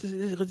about this, because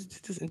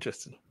this is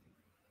interesting.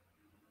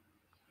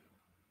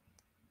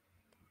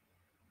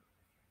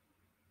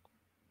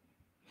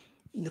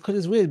 Because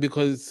it's weird,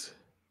 because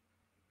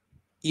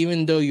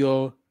even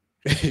though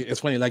it's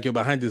funny, like you're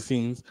behind the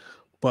scenes,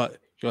 but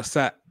you're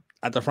sat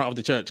at the front of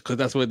the church, because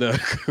that's where the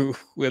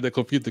where the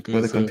computer goes.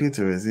 Well, the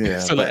computer is, yeah.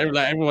 So like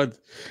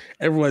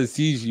everyone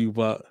sees you,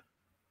 but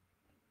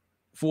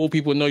for all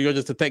people know, you're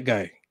just a tech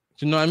guy.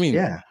 Do you know what I mean?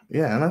 Yeah,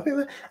 and I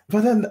think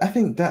but then I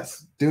think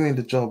that's doing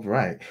the job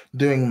right,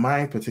 doing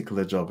my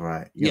particular job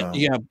right. Yeah.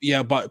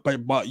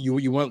 But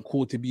you weren't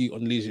called to be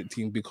on the leadership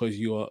team because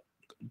you're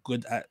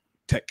good at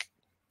tech.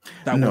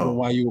 That wasn't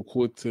why you were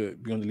called to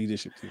be on the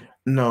leadership team.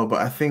 No,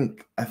 but I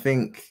think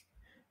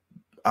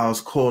I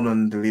was called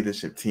on the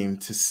leadership team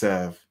to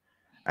serve,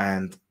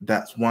 and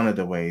that's one of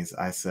the ways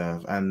I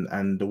serve,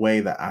 and the way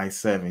that I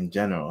serve in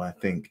general, I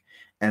think,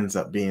 ends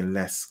up being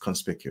less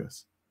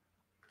conspicuous.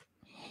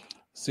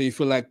 So you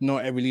feel like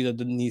not every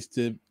leader needs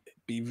to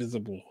be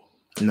visible?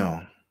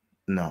 No,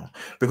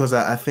 because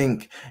I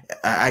think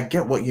I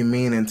get what you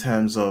mean in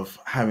terms of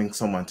having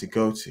someone to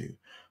go to,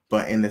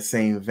 but in the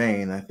same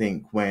vein, I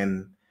think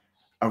when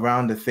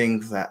around the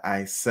things that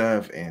I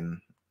serve in,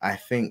 I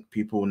think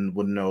people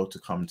would know to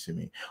come to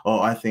me,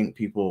 or I think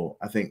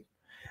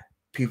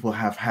people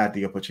have had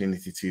the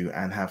opportunity to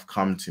and have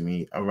come to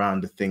me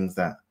around the things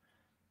that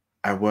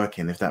I work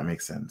in, if that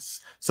makes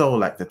sense. So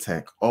like the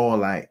tech, or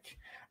like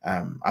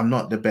I'm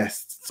not the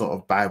best sort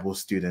of Bible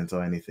student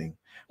or anything.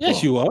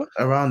 Yes, you are.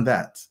 Around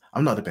that,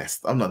 I'm not the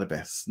best. I'm not the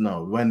best.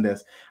 No, when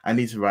I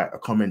need to write a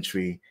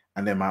commentary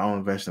and then my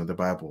own version of the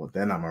Bible,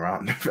 then I'm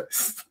around the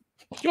best.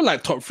 You're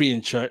like top 3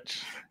 in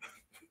church.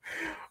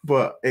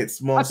 But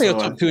it's more I say so.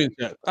 you're top 2 in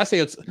church. I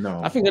say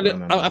no. I think.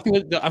 No.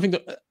 I think.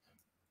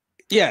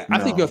 Yeah, I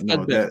think you're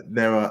third best.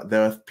 There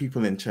are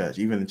people in church,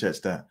 even in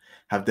church, that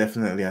have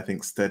definitely, I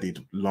think,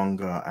 studied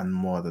longer and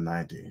more than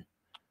I do.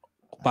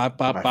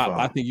 But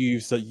I think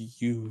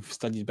you've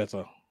studied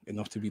better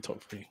enough to be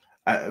top 3.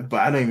 But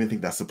I don't even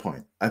think that's the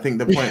point. I think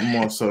the point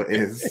more so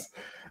is,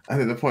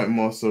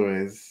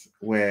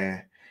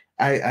 where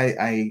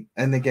I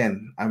and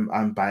again,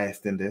 I'm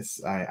biased in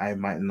this. I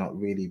might not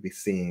really be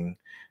seeing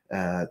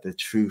the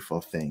truth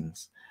of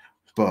things,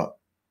 but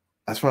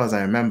as far as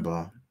I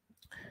remember,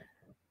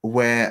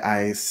 where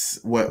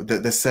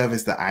the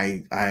service that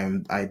I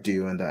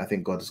do and that I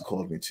think God has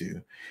called me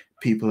to,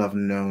 people have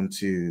known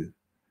to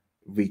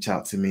reach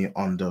out to me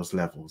on those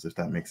levels, if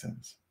that makes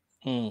sense.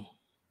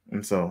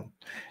 And so,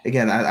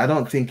 again, I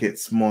don't think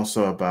it's more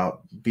so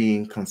about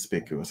being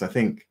conspicuous. I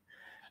think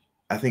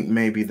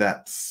maybe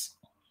that's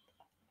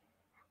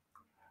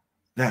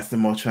the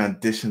more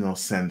traditional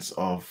sense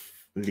of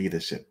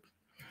leadership,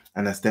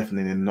 and that's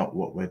definitely not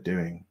what we're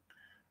doing,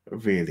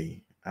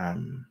 really.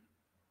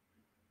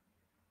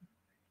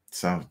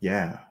 So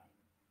yeah,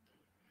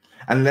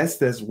 unless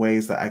there's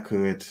ways that I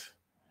could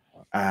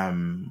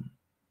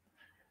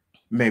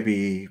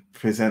maybe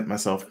present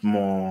myself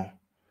more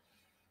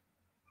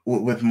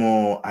with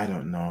more, I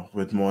don't know,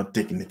 with more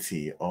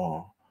dignity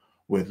or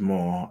with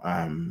more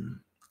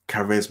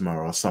charisma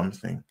or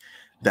something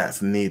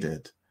that's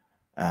needed,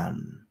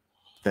 then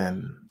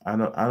I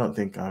don't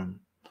think I'm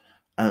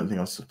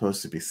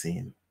supposed to be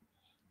seen,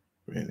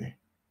 really.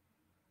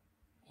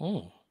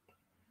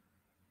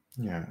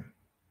 Yeah.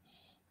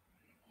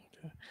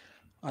 Okay.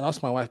 I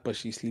asked my wife, but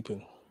she's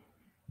sleeping.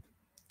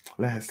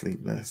 Let her sleep.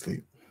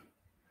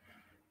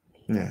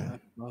 Yeah.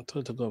 I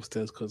told her to go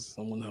upstairs because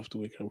I'm gonna have to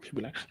wake her up. She'll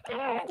be like,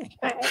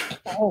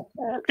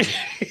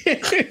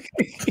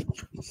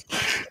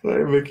 Why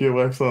make your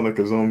wife sound like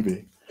a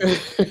zombie?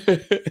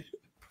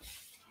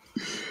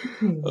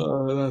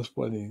 Oh, that's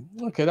funny.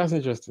 Okay, that's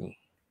interesting.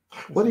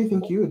 What do you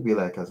think you would be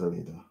like as a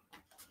leader?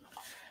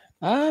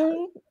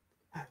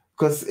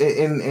 Because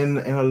in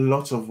a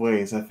lot of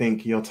ways, I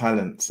think your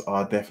talents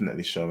are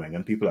definitely showing,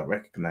 and people are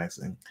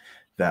recognizing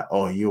that.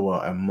 Oh, you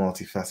are a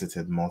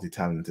multifaceted,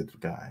 multi-talented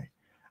guy.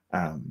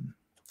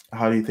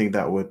 How do you think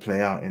that would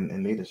play out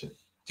in leadership?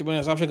 To be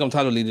honest, I think I'm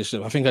tired of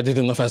leadership. I think I did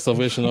enough at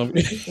Salvation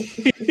Army.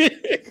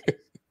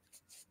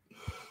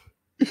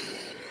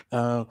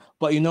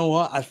 But you know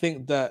what? I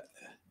think that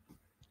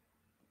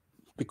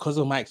because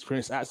of my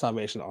experience at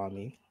Salvation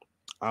Army,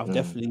 I've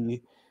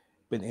definitely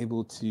been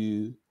able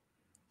to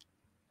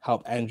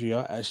help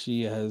Andrea as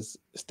she has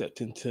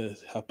stepped into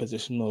her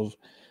position of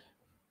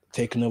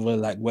taking over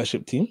like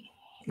worship team.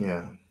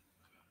 Yeah.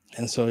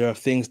 And so there are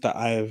things that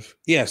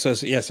so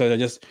they're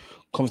just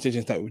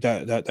conversations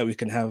that we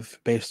can have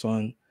based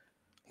on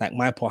like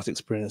my past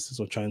experiences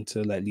of trying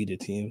to like lead a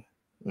team.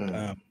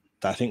 That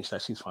I think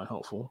that she's found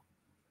helpful.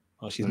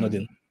 Oh, she's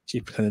nodding.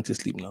 She's pretending to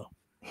sleep now.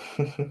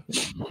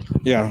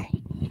 Yeah.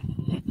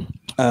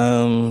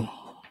 Oh,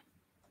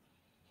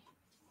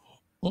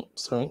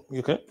 sorry. You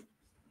okay?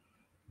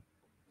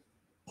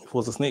 It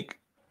was a snake.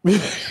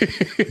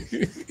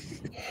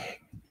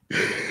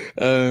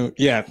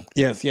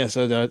 Yes.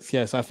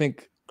 So I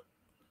think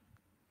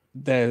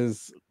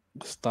there's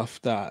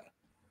stuff that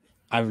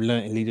I've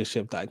learned in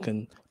leadership that I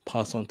can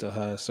pass on to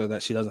her so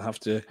that she doesn't have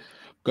to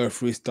go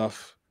through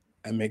stuff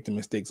and make the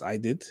mistakes I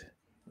did.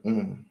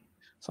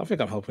 So I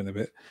think I'm helping a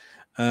bit.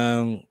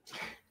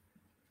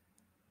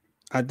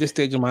 At this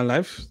stage of my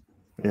life,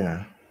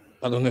 yeah,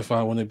 I don't know if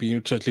I want to be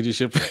in church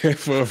leadership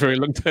for a very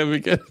long time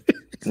again.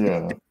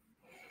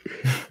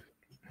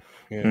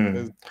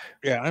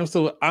 I'm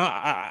still.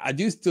 I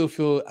do still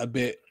feel a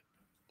bit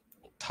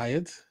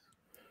tired,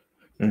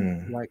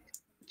 like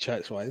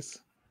church-wise.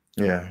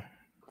 Yeah.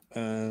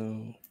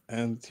 And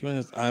to be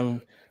honest,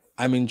 I'm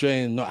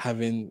enjoying not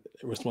having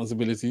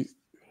responsibilities.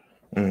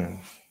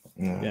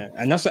 Yeah,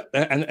 and that's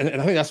and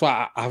I think that's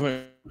why I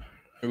haven't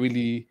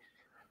really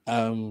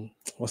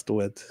what's the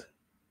word,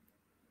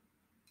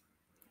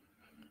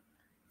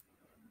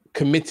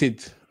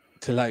 committed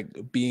to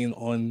like being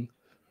on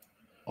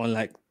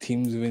like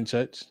teams within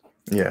church.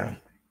 Yeah,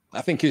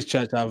 I think his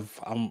church I'm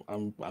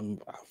in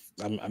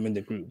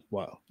the group.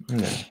 Wow.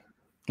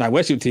 Like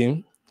worship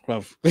team,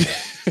 bruv.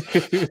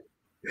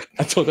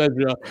 I told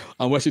Andrea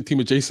I'm worship team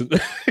adjacent.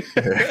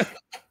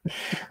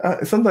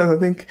 Sometimes I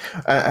think,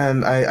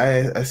 and I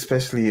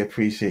especially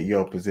appreciate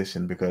your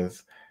position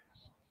because,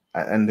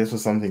 and this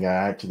was something I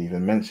actually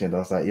even mentioned. I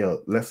was like,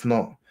 yo, let's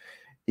not.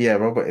 Yeah,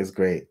 Robert is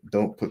great.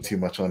 Don't put too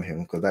much on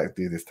him because that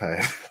dude is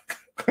tired.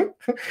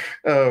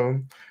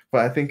 But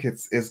I think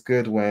it's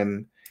good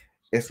when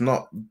it's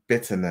not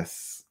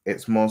bitterness.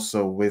 It's more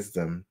so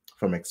wisdom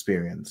from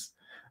experience.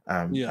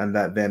 And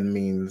that then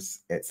means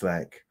it's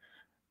like,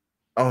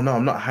 oh no,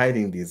 I'm not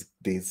hiding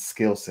these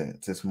skill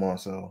sets. It's more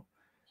so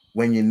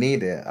when you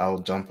need it, I'll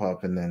jump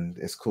up and then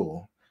it's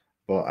cool.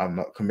 But I'm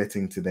not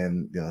committing to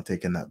then,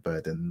 taking that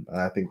burden.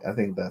 And I think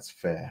that's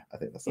fair. I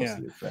think that's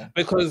absolutely fair.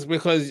 Because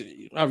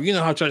you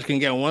know how church can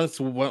get once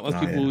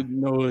people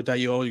know that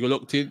you're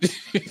locked in.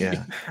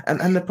 Yeah.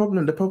 And the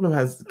problem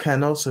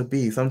can also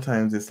be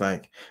sometimes it's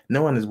like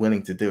no one is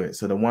willing to do it.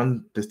 So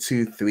the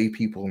 2, 3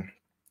 people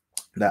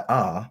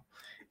that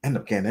end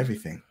up getting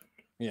everything.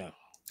 Yeah.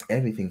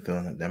 Everything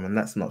thrown at them, and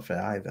that's not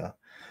fair either.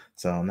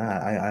 So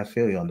I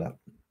feel you on that.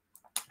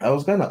 I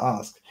was going to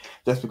ask,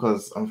 just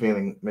because I'm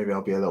feeling maybe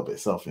I'll be a little bit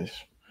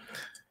selfish.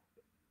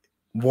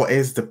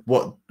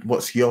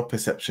 What's your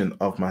perception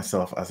of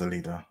myself as a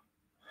leader,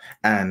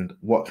 and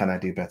what can I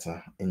do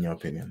better in your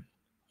opinion?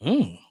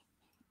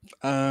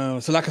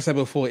 So like I said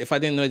before, if I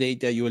didn't know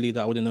that you were a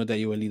leader, I wouldn't know that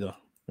you were a leader.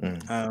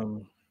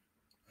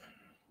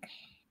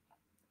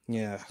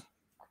 Yeah.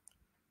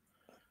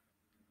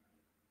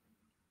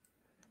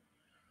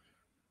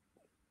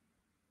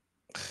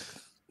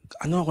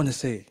 I know I want to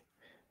say,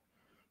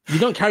 you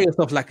don't carry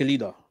yourself like a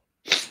leader.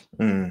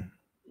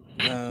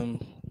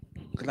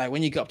 Like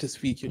when you get up to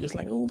speak, you're just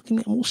like, oh, look at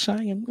me, I'm all shy,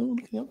 and oh,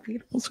 look at me,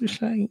 I'm so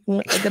shy.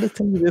 I gotta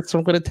tell you this, so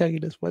I'm gonna tell you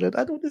this, but I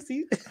don't want to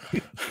see it.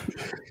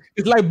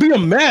 It's like, be a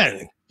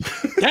man.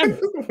 Damn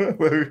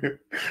it.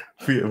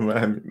 Be a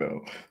man,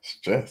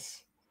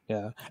 stress.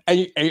 Yeah,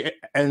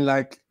 and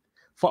like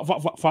for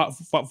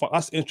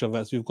us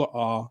introverts,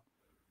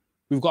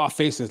 we've got our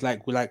faces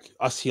like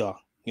us here,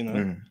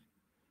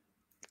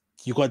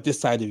 You got this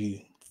side of you,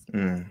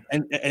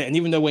 and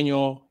even though when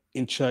you're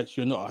in church,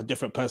 you're not a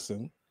different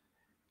person.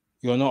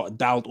 You're not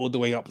dialed all the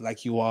way up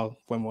like you are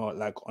when we're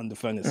like on the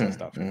furnace and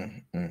stuff,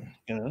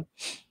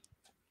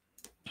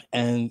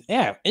 And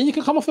you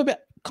can come off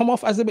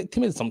as a bit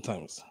timid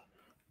sometimes.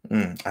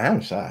 I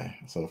am shy,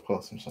 so of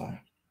course I'm shy.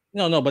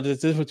 No, but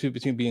there's a difference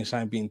between being shy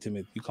and being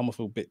timid. You come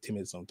off a bit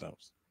timid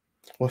sometimes.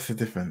 What's the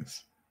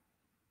difference?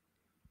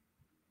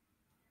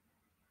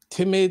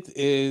 Timid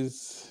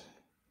is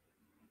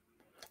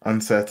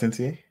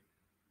uncertainty.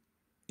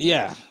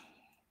 Yeah.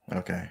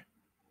 Okay.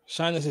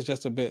 Shyness is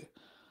just a bit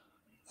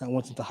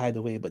wanting to hide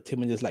away, but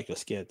timid is like you're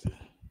scared.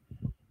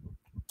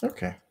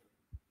 Okay.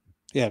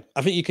 Yeah,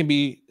 I think you can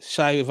be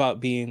shy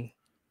without being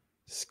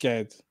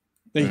scared.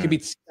 No, you can be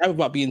shy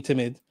without being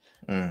timid,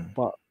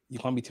 but you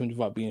can't be timid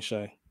without being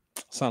shy.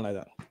 Something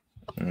like that.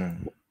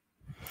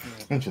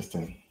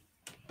 Interesting.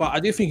 But I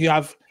do think you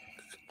have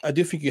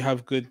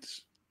good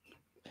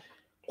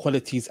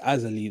qualities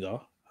as a leader.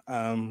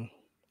 I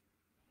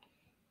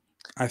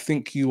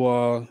think you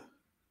are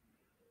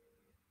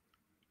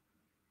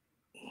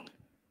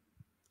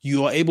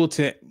able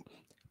to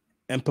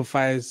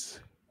empathize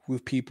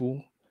with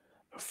people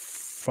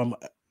from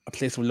a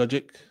place of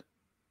logic.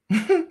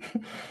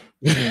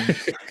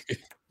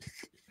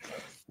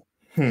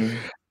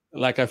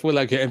 Like I feel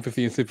like your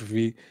empathy and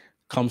sympathy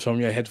comes from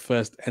your head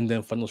first and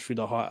then funnels through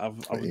the heart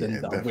other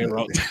than the other way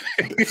around.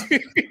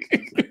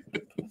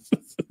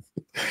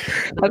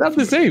 And I'm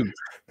the same.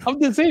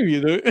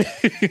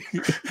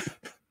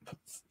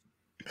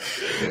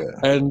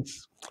 And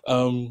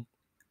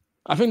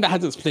I think that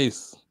has its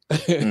place.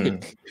 In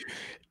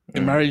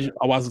marriage,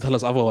 our wives will tell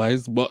us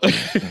otherwise, but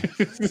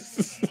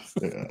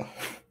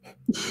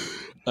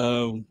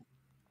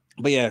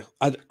but yeah,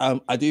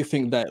 I do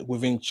think that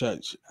within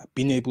church,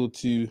 being able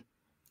to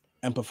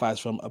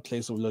empathize from a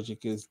place of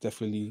logic is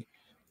definitely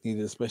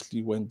needed,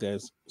 especially when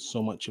there's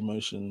so much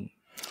emotion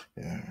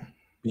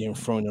being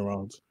thrown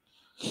around.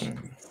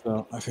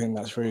 So I think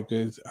that's very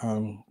good.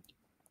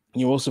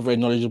 You're also very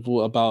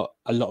knowledgeable about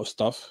a lot of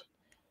stuff,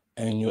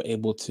 and you're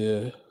able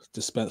to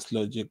dispense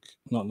knowledge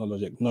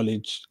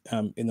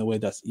in a way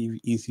that's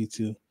easy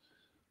to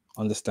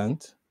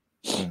understand,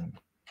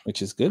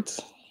 which is good.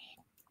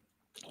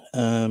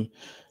 You're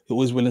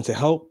always willing to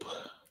help.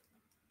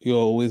 You're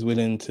always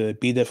willing to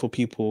be there for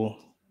people.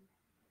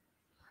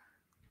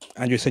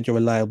 Andrew said you're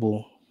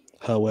reliable.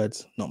 Her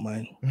words, not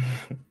mine.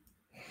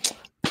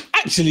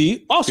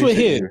 Actually, also we're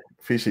here.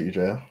 Appreciate you,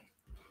 Joel.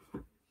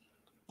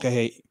 Okay,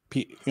 hey,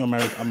 Pete, you're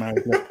married. I'm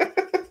married.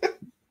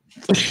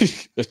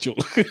 That's true.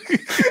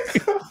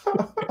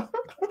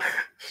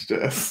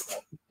 Stress.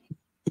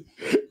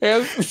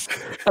 Yes.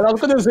 And I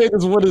was gonna say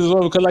this word as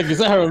well because, like, you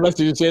sent her a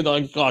message and said, "Oh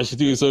gosh, she's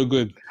doing so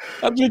good."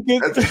 I'm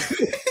thinking,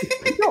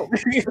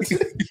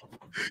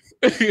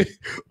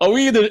 are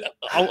we in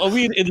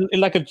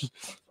like a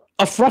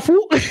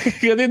thruffle?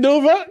 You didn't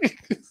know that?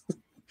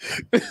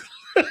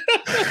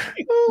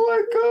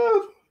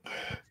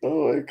 Oh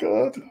my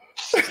god!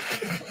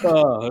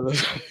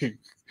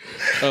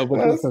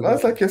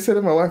 That's like you're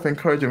sending my wife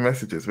encouraging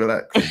messages.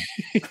 Relax.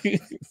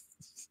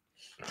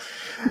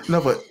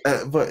 No, but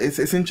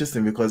it's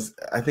interesting because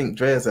I think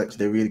Drea is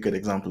actually a really good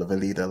example of a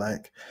leader,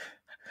 like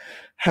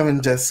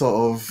having just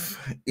sort of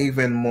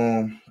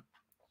even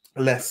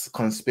less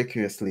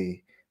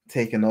conspicuously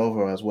taken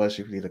over as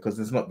worship leader, because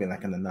there's not been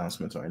like an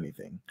announcement or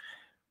anything,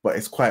 but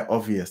it's quite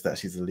obvious that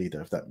she's a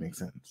leader, if that makes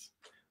sense.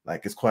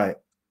 Like it's quite.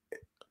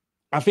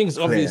 I think it's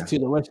clear. obvious to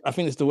the worship. I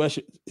think it's the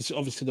worship. It's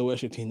obvious to the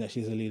worship team that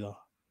she's a leader.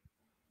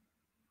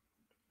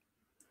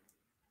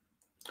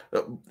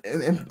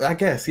 I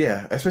guess,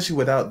 yeah, especially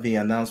without the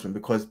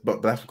announcement,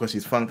 but that's because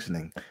she's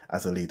functioning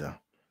as a leader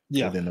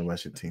within the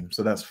worship team.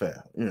 So that's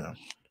fair, yeah.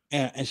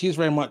 And she's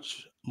very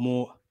much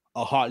more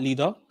a heart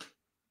leader,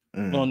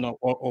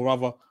 or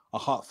rather a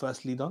heart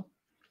first leader.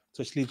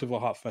 So she leads with her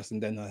heart first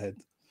and then her head.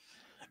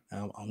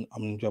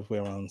 I'm the other way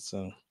around.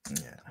 So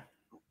yeah,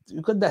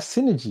 you got that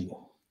synergy.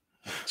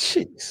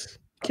 Jeez,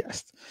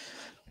 yes.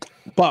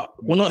 But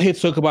we're not here to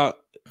talk about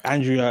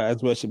Andrea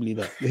as worship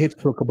leader. We're here to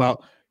talk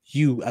about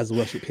you as a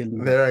worship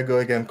leader. There I go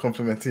again,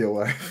 compliment to your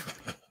wife.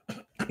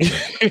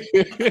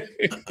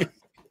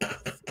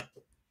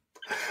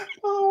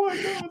 Oh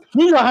my god!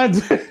 Move your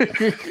hands.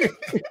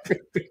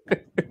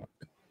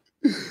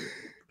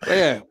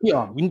 Yeah,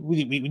 we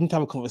need to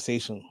have a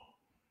conversation,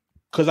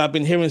 because I've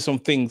been hearing some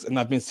things and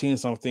I've been seeing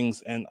some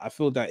things, and I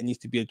feel that it needs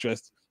to be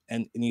addressed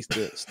and it needs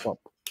to stop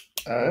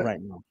right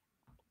now.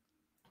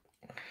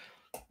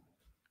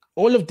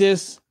 All of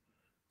this,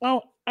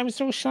 oh, I'm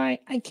so shy,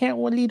 I can't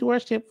lead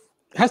worship,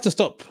 has to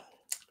stop.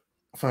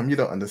 Fam, you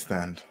don't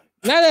understand.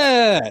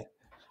 No.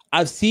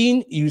 I've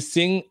seen you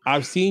sing.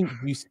 I've seen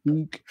you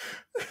speak.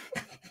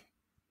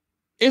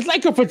 It's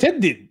like you're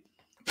pretending.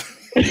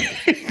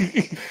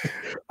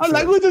 I'm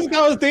like, who's this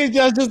guy on stage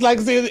just like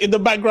saying in the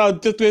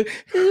background, just with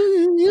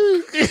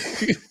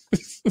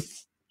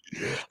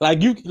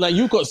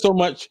you've got so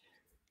much,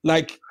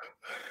 like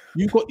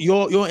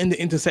you're in the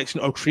intersection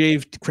of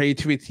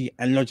creativity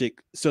and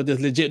logic. So there's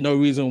legit no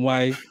reason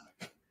why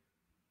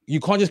you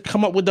can't just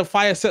come up with the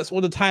fire sets all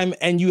the time,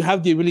 and you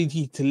have the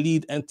ability to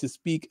lead and to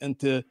speak and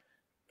to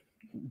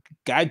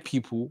guide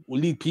people or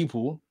lead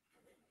people.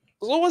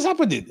 So what's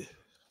happening?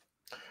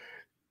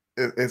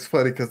 It's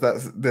funny because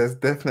there's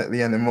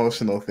definitely an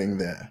emotional thing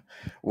there,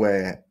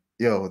 where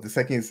the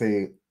second you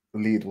say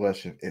lead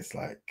worship, it's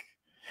like,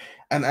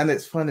 and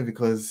it's funny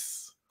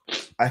because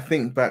I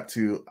think back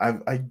to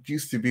I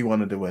used to be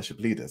one of the worship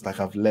leaders, like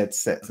I've led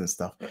sets and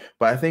stuff,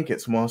 but I think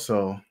it's more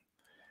so,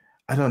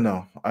 I don't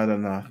know.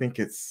 I think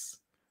it's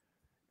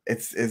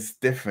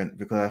different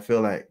because I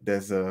feel like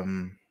there's I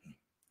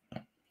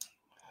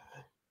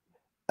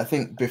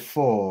think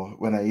before,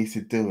 when I used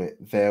to do it,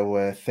 there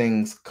were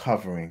things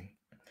covering.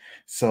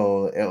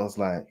 So it was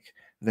like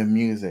the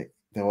music,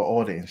 there were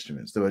all the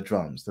instruments, there were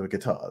drums, there were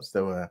guitars,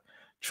 there were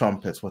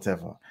trumpets,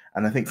 whatever.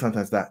 And I think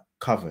sometimes that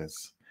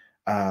covers.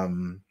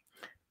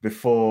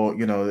 Before,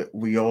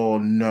 we all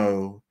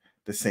know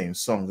the same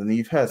songs. And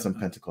you've heard some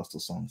Pentecostal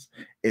songs.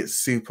 It's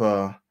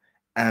super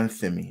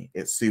anthemy.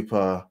 It's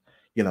super,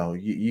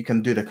 you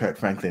can do the Kirk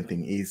Franklin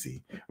thing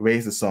easy.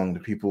 Raise the song, the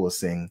people will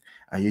sing,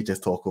 and you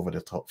just talk over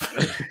the top.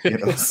 So,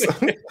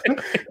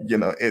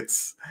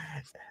 it's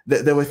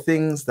there were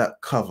things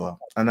that cover,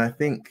 and I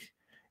think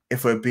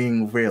if we're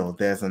being real,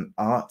 there's an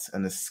art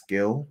and a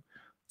skill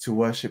to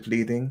worship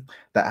leading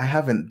that I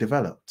haven't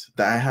developed,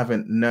 that I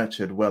haven't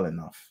nurtured well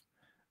enough.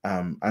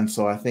 And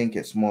so I think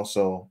it's more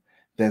so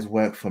there's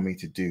work for me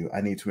to do.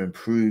 I need to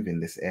improve in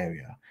this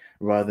area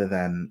rather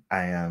than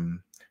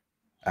I'm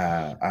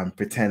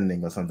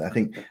pretending or something. I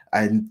think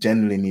I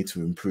generally need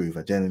to improve.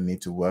 I generally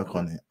need to work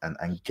on it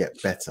and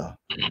get better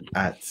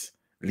at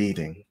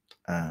leading.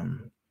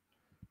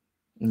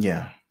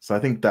 Yeah. So I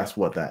think that's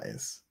what that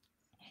is.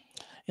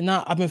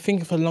 I've been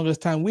thinking for the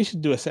longest time, we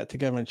should do a set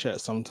together in church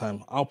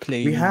sometime. I'll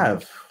play. We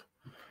have.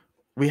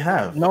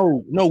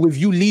 No, with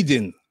you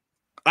leading.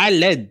 I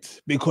led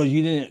because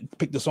you didn't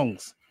pick the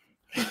songs.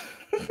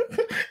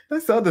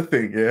 That's the other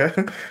thing, yeah.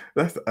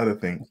 That's the other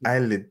thing. I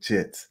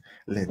legit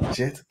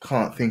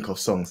can't think of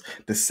songs.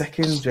 The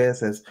second Jay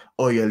says,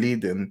 "Oh, you're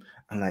leading,"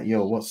 I'm like,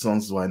 "Yo, what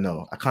songs do I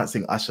know? I can't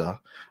sing Usher.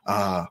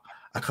 I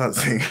can't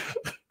sing.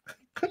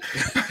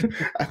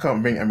 I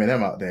can't bring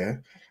Eminem out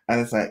there."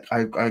 And it's like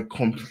I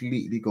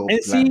completely go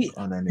blank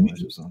on any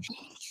worship song.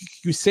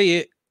 You say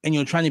it and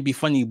you're trying to be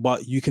funny,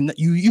 but you can do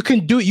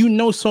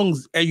it.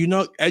 Songs,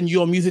 and and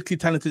you're musically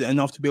talented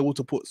enough to be able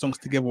to put songs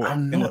together.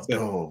 I'm not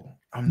though.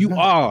 I'm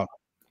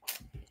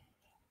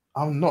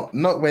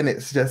not when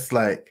it's just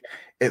like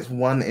it's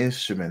one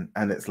instrument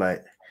and it's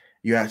like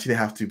you actually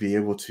have to be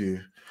able to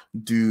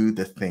do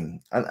the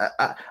thing. And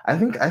I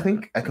think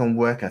I can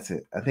work at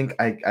it. I think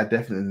I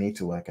definitely need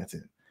to work at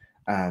it.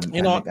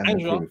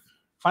 Andrew,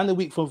 find a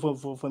week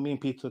for me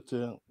and Peter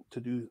to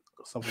do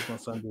something on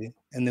Sunday,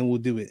 and then we'll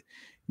do it.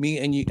 Me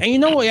and you. And you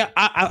know what? Yeah,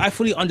 I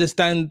fully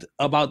understand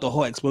about the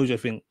whole exposure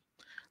thing.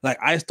 Like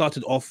I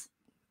started off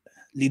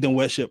leading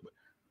worship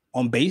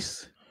on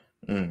bass.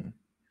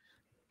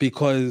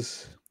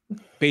 Because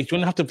bass, you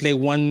don't have to play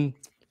one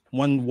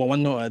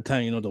note at a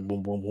time, the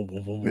boom, boom, boom,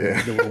 boom, boom,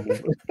 yeah. boom,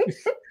 boom.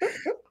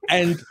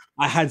 And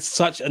I had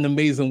such an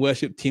amazing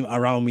worship team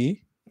around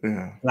me.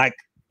 Yeah. Like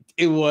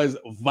it was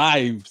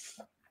vibes.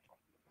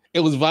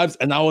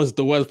 And I was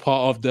the worst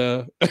part of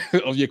the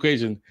of the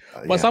equation.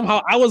 But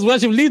somehow I was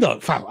worship leader.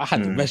 Fam, I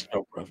had the best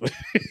job, bro.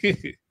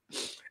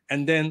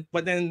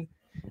 But then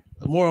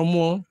more and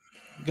more,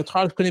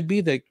 guitars couldn't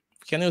be there,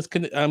 pianos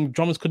couldn't,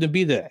 drummers couldn't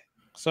be there.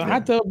 So I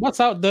had to bust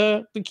out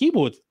the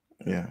keyboard.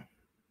 Yeah.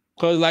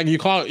 Because like you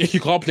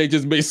can't play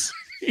just bass.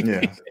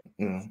 Yeah.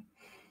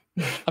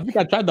 I think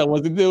I tried that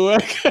once, it didn't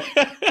work.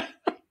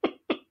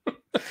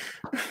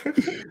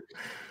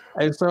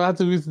 And so I had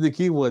to use the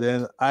keyboard,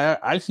 and I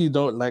actually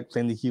don't like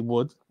playing the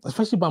keyboard,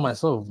 especially by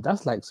myself.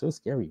 That's like so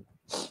scary.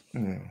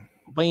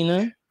 But you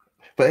know.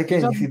 But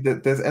again, you see,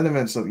 there's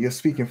elements of, you're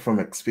speaking from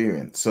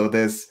experience. So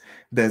there's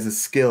a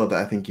skill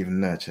that I think you've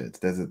nurtured.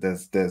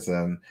 There's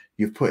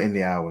you've put in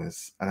the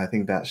hours, and I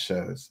think that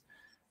shows.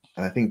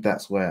 And I think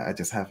that's where I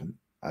just haven't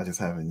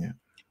yet.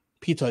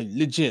 Peter,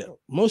 legit,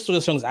 most of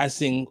the songs I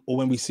sing, or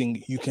when we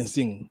sing, you can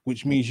sing,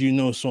 which means you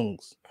know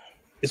songs.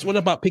 It's all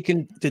about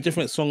picking the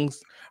different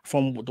songs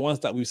from the ones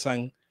that we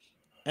sang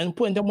and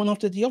putting them one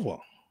after the other.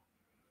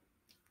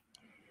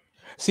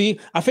 See,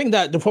 I think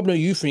that the problem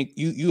you think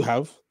you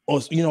have,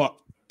 or you know,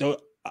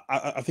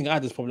 I think I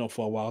had this problem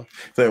for a while.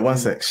 So one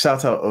sec,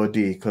 shout out OD,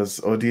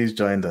 because OD's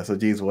joined us.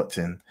 OD's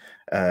watching.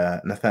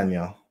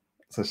 Nathaniel.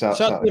 So shout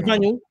out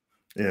Nathaniel.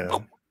 Yeah.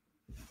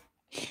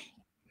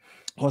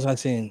 What was I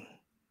saying?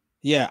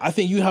 Yeah, I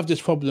think you have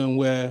this problem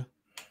where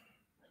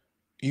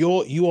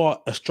you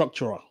are a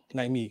structurer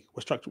like me.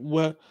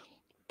 We're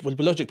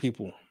logic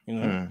people, you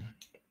know.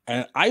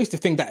 And I used to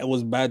think that it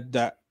was bad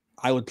that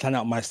I would plan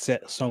out my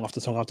set song after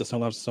song after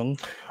song after song,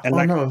 and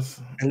I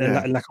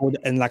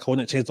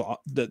wouldn't change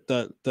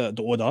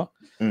the order.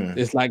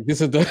 It's like,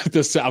 this is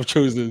the set I've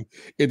chosen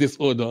in this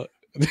order.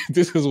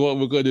 This is what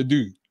we're going to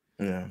do.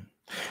 Yeah.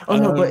 Oh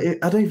no, but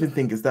I don't even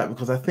think it's that,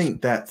 because I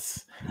think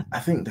that's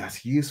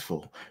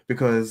useful,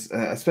 because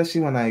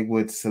especially when I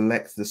would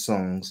select the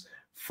songs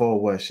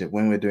for worship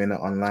when we're doing it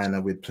online, I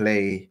would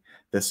play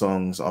the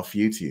songs off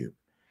YouTube.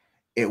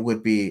 It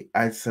would be,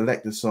 I'd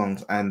select the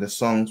songs and the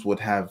songs would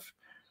have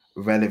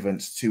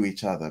relevance to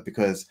each other,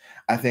 because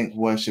I think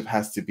worship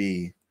has to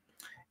be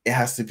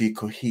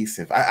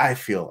cohesive. I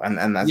feel,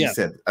 and as you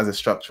said, as a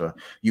structure,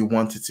 you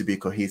want it to be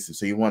cohesive.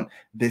 So you want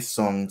this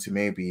song to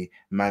maybe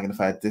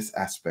magnify this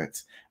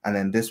aspect, and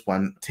then this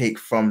one take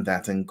from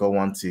that and go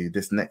on to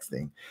this next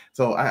thing.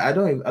 So I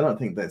don't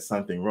think there's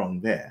something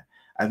wrong there.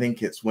 I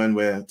think it's when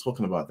we're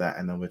talking about that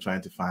and then we're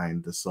trying to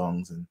find the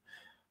songs, and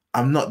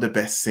I'm not the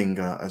best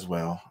singer as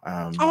well.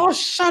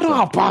 Shut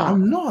up!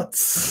 I'm not.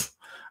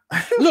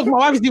 Look, my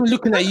wife's even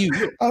looking at you.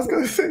 Look. I was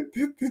going to say,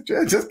 did you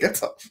just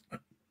get up?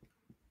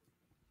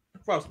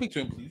 Bro, speak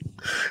to him, please.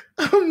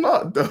 I'm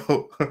not,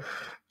 though.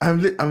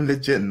 I'm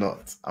legit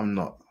not. I'm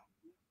not.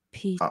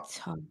 Peter.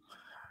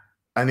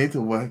 I need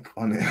to work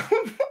on it.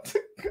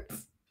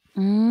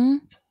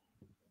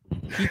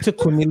 Peter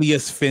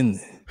Cornelius Finn.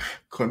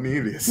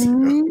 Cornelius.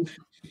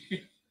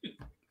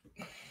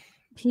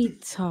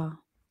 Peter.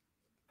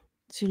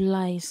 To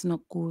lie is not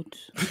good.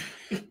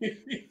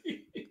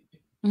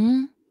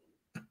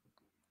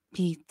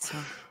 Peter.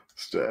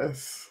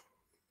 Stress.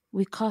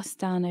 We cast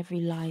down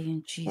every lie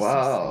in Jesus'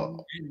 name.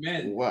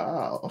 Amen.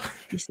 Wow.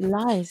 It's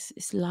lies.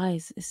 It's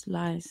lies. It's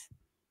lies.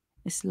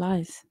 It's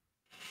lies.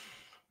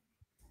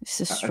 It's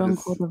a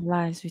stronghold of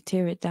lies. We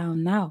tear it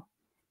down now.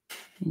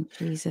 In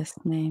Jesus'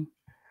 name.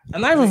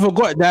 And I even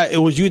forgot that it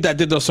was you that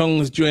did the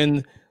songs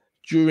during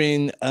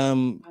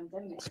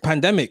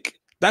pandemic.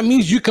 That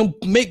means you can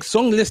make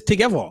song lists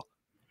together.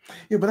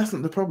 Yeah, but that's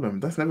not the problem.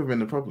 That's never been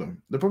the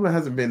problem. The problem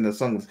hasn't been the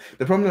songs.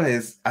 The problem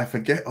is I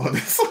forget all the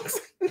songs.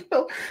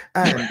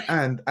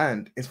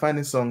 And it's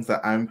finding songs that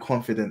I'm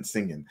confident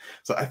singing.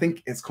 So I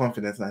think it's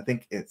confidence, and I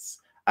think it's,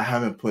 I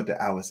haven't put the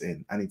hours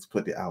in. I need to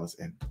put the hours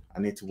in.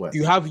 I need to work.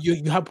 You have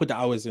put the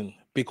hours in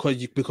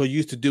because you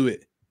used to do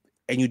it,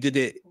 and you did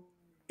it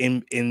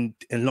in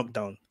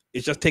lockdown.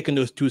 It's just taking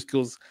those two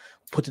skills,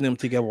 putting them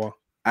together.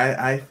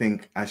 I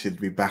think I should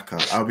be back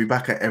up. I'll be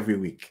back at every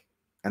week,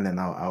 and then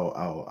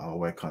I'll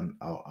work on.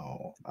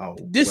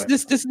 This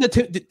is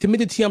the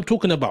timidity I'm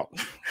talking about.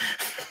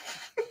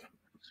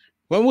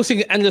 When we're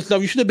singing "Endless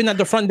Love," you should have been at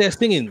the front there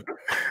singing.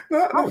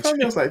 No, I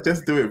was like,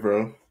 just do it,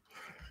 bro.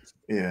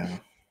 Yeah.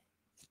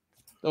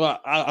 Well,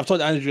 I've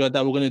told Andrea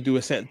that we're gonna do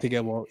a set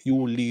together. You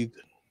will lead.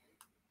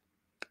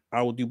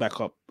 I will do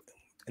backup,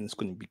 and it's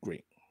gonna be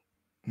great.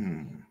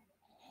 Yeah,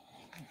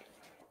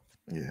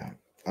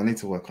 I need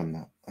to work on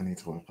that.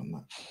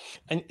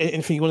 And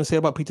anything you want to say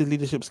about Peter's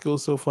leadership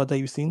skills so far that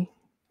you've seen?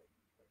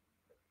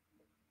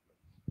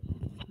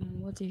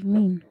 What do you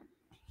mean?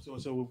 So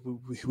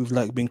we've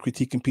like been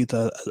critiquing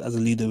Peter as a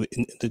leader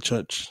in the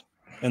church,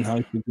 and how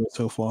he's been doing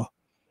so far,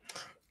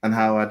 and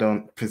how I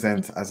don't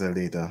present as a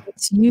leader.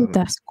 It's you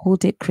that's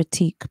called it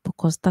critique,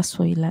 because that's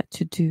what you like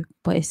to do,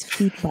 but it's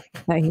feedback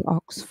that he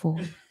asks for,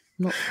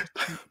 not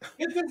critique.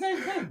 It's the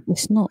same thing.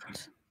 It's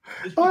not.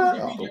 It's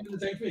the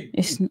same thing.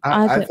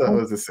 I thought it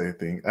was the same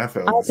thing.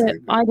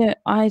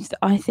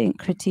 I think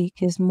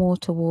critique is more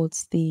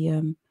towards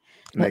the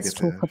let's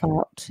talk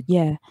about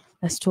the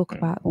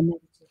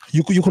negative.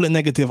 You call it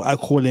negative. I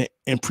call it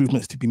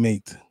improvements to be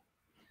made.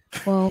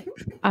 Well,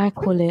 I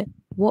call it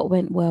what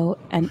went well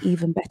and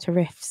even better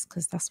ifs,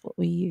 because that's what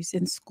we use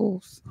in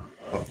schools.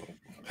 Well,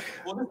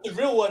 that's the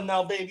real one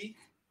now, baby.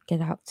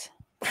 Get out.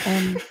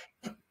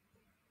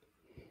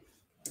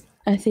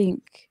 I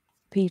think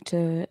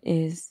Peter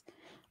is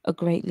a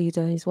great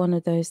leader. He's one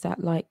of those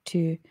that like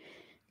to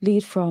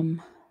lead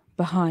from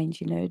behind,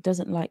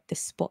 doesn't like the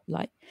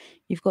spotlight.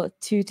 You've got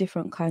two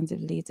different kinds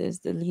of leaders,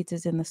 the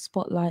leaders in the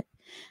spotlight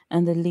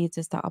and the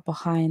leaders that are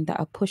behind, that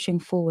are pushing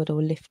forward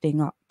or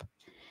lifting up.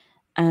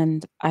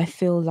 And I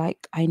feel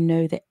like I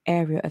know the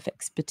area of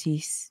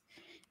expertise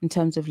in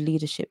terms of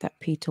leadership that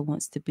Peter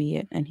wants to be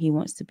in, and he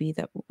wants to be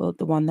the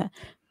one that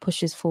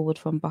pushes forward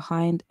from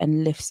behind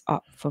and lifts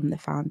up from the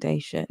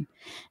foundation.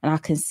 And I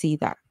can see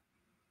that.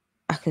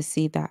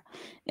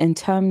 In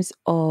terms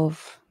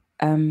of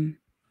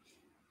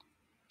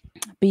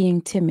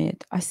being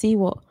timid, I see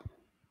what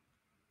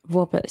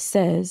Robert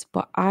says,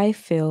 but I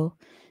feel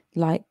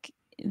like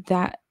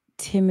that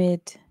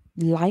timid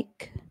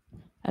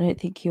I don't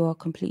think you are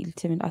completely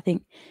timid. I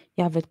think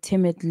you have a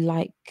timid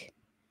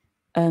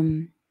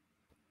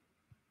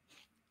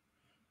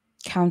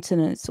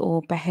countenance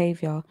or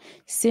behavior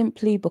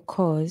simply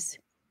because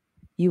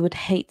you would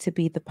hate to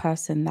be the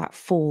person that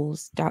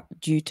falls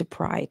due to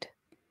pride.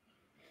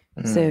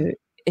 So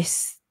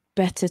it's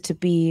better to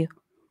be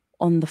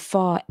on the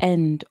far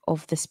end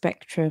of the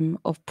spectrum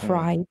of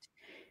pride,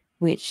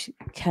 which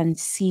can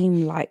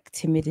seem like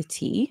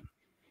timidity,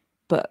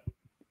 but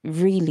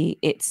really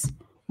it's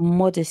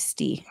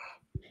modesty.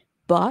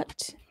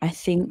 But I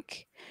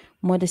think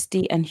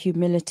modesty and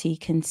humility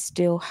can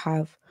still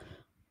have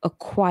a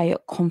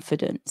quiet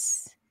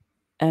confidence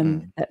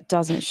that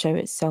doesn't show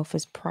itself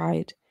as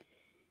pride.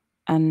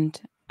 And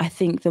I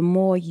think the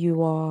more,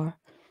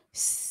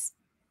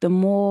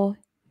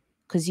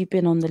 because you've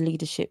been on the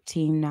leadership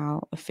team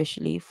now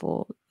officially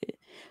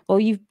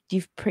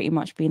you've pretty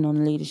much been on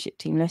the leadership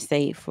team, let's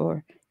say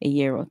for a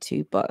year or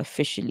two, but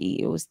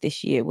officially it was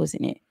this year,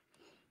 wasn't it?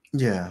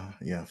 Yeah,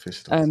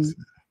 officially.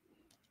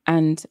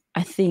 And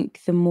I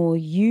think the more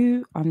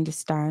you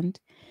understand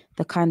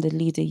the kind of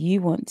leader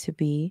you want to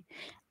be,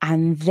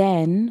 and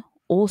then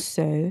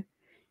also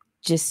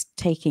just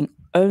taking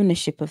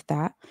ownership of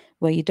that,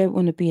 where you don't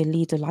want to be a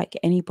leader like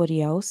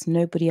anybody else,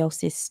 nobody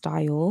else's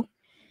style,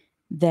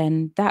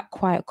 then that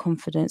quiet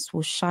confidence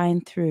will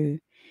shine through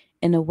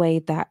in a way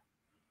that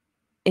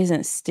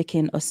isn't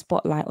sticking a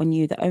spotlight on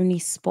you. The only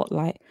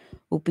spotlight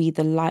will be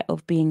the light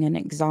of being an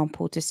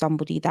example to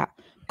somebody that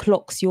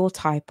clocks your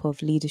type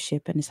of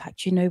leadership and is like,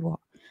 do you know what?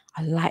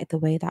 I like the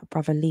way that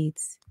brother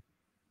leads.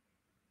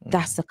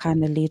 That's the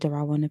kind of leader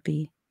I want to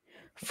be,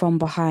 from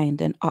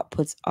behind and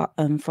upwards,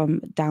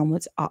 from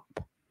downwards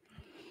up.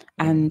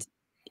 And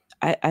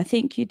I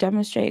think you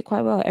demonstrate it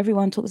quite well.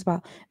 Everyone talks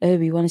about, oh,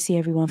 we want to see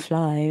everyone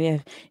fly.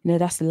 Yeah,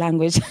 that's the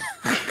language.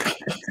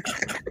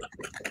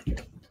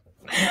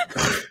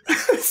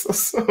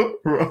 so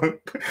wrong.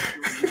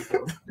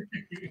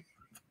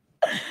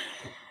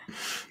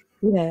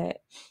 Yeah.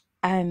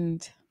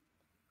 And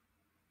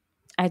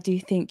I do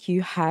think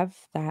you have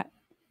that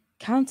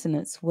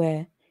countenance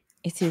where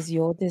it is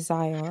your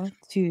desire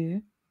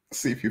to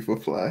see people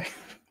fly.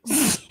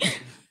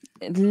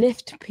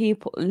 lift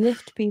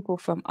people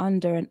from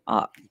under and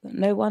up.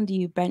 No wonder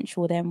you bench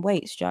all them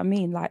weights. Do you know what I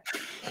mean? Like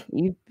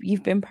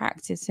you've been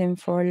practicing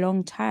for a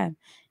long time,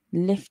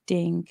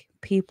 lifting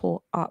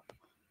people up,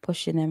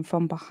 pushing them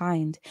from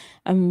behind.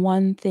 And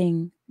one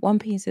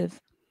piece of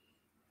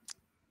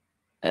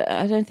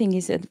I don't think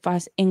it's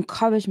advice,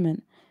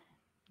 encouragement.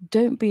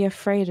 Don't be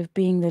afraid of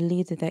being the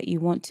leader that you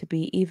want to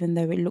be, even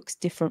though it looks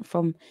different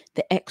from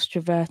the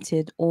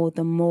extroverted or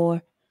the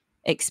more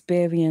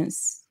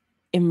experienced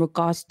in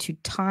regards to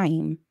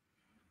time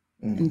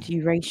and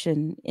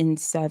duration in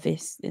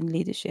service and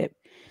leadership.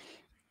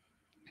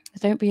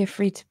 Don't be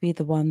afraid to be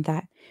the one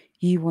that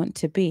you want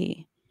to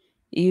be.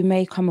 You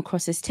may come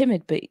across as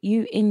timid, but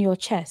you in your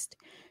chest,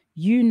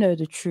 you know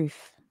the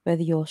truth,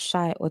 whether you're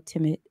shy or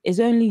timid. It's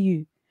only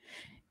you.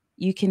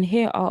 You can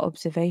hear our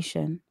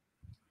observation,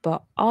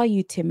 but are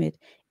you timid?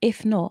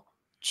 If not,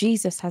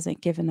 Jesus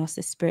hasn't given us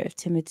a spirit of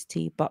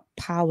timidity, but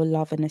power,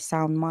 love, and a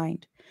sound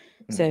mind.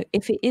 So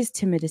if it is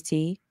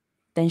timidity,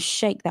 then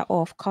shake that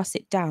off, cast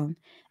it down,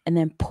 and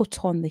then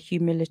put on the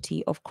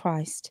humility of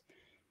Christ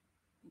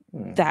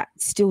that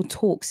still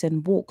talks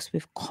and walks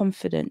with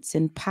confidence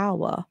and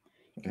power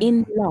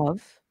in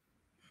love,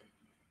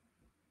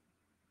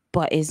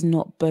 but is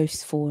not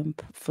boastful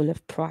and full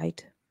of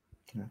pride.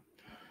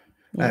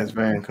 That's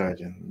very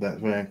encouraging. That's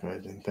very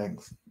encouraging.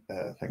 Thanks.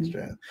 Thanks,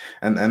 Jan.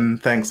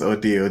 And thanks,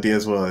 OD. OD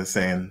as well is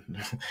saying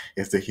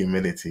it's the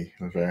humility.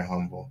 I'm very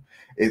humble.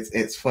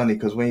 It's funny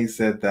because when you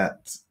said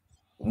that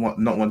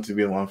not want to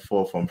be one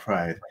fall from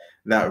pride,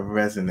 that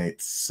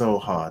resonates so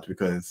hard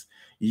because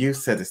you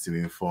said this to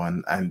me before,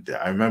 and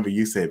I remember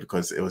you said it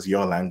because it was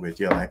your language.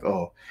 You're like,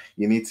 oh,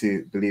 you need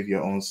to believe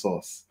your own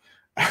source.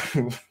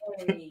 And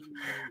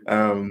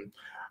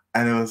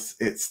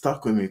it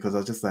stuck with me because I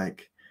was just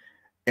like,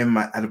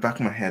 at the back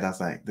of my head, I was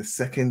like, the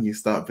second you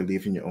start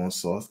believing your own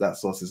source, that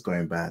source is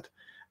going bad.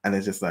 And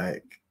it's just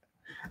like,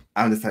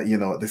 I'm just like,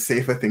 the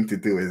safer thing to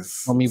do is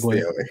stay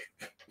away.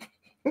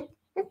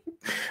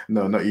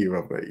 No, not you,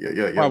 Robert.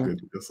 You're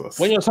good with your source.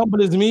 When you're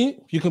humble as me,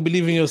 you can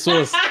believe in your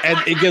source, and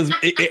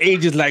it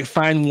ages like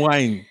fine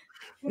wine.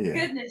 For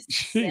goodness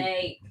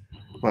sake.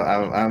 But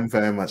I'm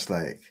very much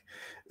like,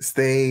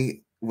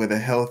 stay with a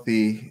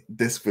healthy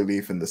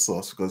disbelief in the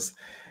source, because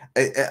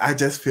I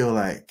just feel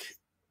like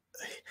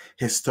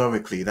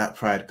historically that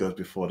pride goes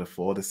before the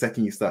fall. The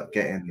second you start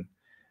getting,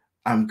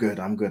 I'm good,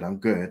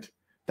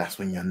 that's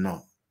when you're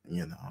not,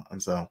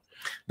 And so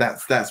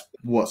that's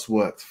what's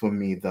worked for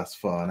me thus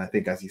far. And I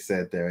think, as you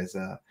said, there is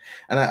and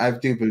I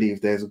do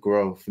believe there's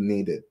growth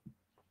needed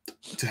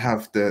to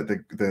have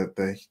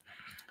the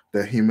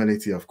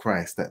humility of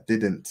Christ that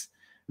didn't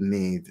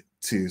need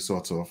to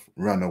sort of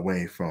run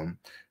away from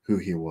who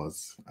he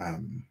was.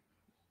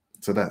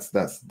 So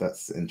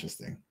that's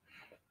interesting.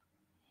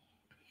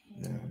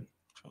 Yeah.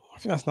 I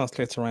think that's nice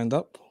place to round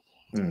up.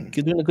 You're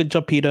doing a good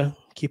job, Peter.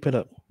 Keep it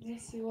up.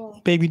 Yes, you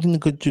are. Baby, you're doing a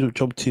good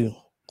job too.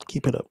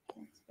 Keep it up.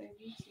 Thanks,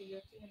 baby. So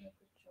you're doing a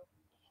good job.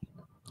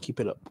 Keep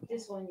it up.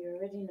 This one you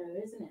already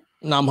know, isn't it?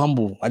 No, I'm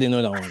humble. I didn't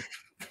know that one.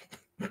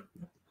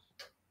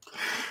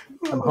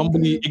 I'm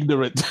humbly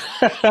ignorant.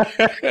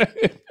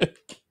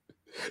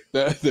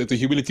 The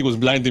humility was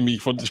blinding me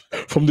from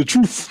the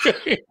truth. Stop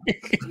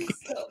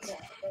that.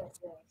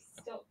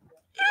 Stop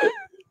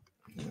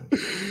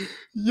that.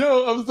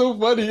 Yo, I'm so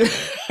funny.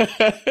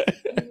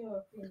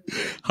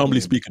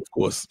 Humbly speaking, of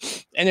course.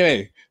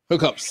 Anyway,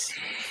 hookups.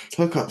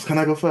 Can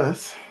I go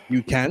first?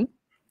 You can.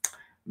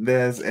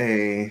 There's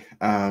a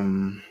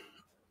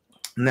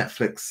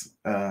Netflix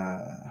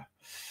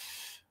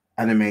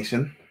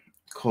animation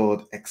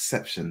called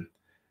Exception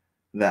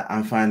that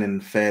I'm finding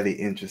fairly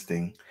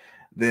interesting.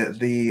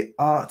 The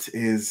art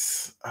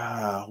is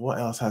what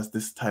else has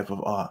this type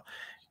of art?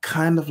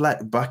 Kind of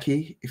like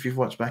Bucky. If you've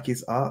watched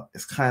Bucky's art,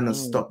 it's kind of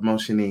stop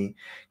motiony,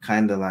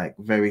 kind of like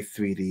very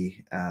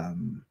 3D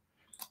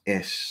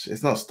ish.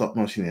 It's not stop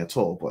motiony at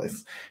all, but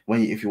it's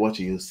if you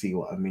watch it, you'll see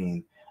what I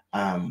mean.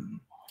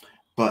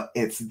 But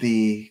it's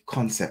the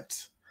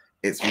concept.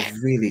 It's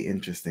really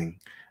interesting.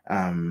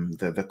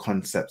 The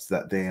concepts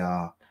that they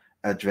are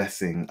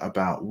addressing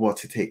about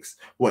what it takes,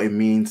 what it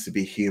means to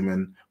be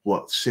human,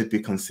 what should be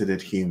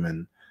considered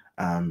human,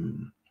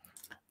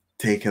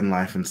 taken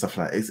life and stuff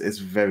like that. It's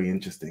very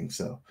interesting.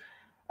 So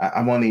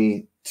I'm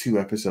only 2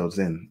 episodes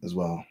in as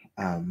well,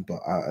 but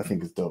I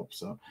think it's dope.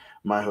 So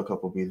my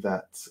hookup will be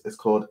that. It's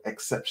called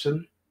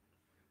Exception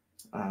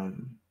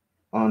on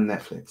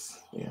Netflix.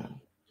 Yeah.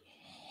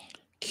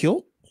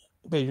 Cool.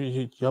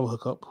 Baby, you have a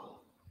hookup?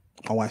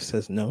 My wife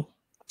says no.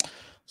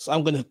 So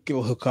I'm going to give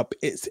a hookup.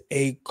 It's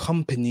a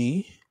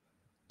company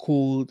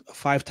called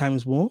 5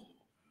 Times More.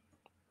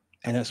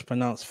 And it's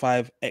pronounced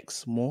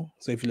 5X More.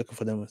 So if you're looking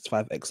for them, it's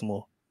 5X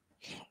More.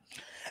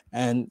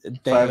 And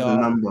they 5 are the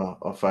number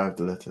or 5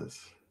 the letters?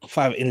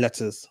 5 in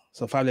letters.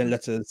 So 5 in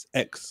letters,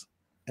 X,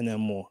 and then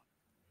more.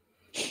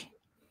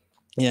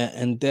 Yeah,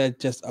 and they're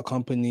just a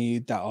company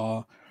that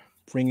are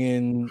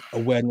bringing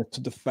awareness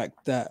to the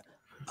fact that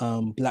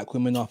Black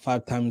women are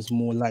 5 times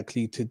more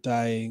likely to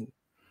die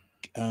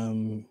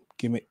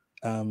during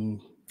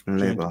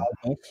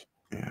childbirth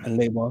and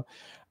labor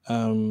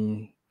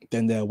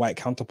than their white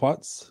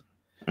counterparts,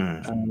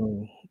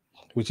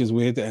 which is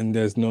weird, and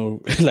there's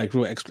no like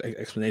real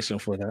explanation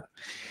for that.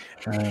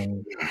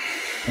 And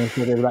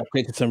so they've like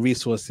created some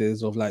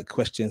resources of like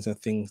questions and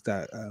things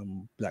that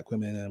Black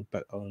women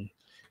and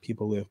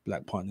people with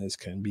Black partners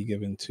can be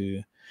given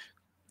to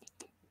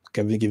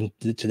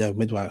their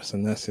midwives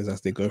and nurses as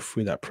they go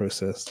through that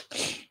process.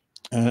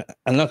 And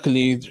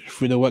luckily,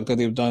 through the work that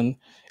they've done,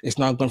 it's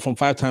now gone from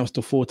 5 times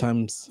to 4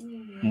 times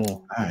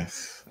more.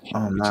 Nice.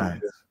 Oh, nice.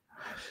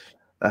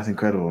 That's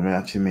incredible. I mean,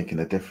 actually making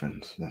a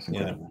difference. That's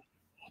incredible.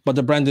 Yeah. But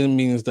the branding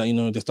means that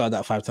they started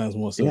at 5 times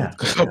more, so the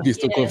company's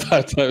still called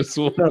 5 times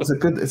more. No, it's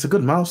a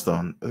good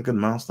milestone. It's a good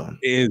milestone.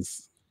 It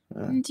is.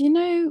 And do you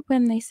know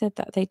when they said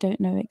that they don't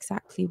know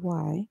exactly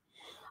why?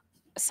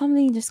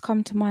 Something just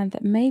come to mind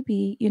that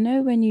maybe,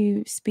 when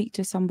you speak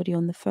to somebody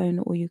on the phone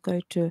or you go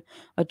to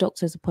a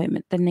doctor's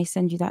appointment, then they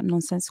send you that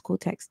nonsensical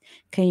text,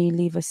 can you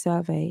leave a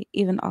survey,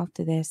 even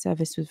after their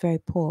service was very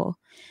poor.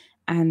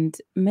 And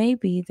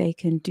maybe they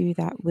can do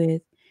that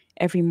with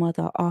every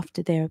mother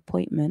after their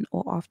appointment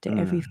or after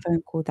every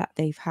phone call that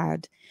they've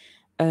had.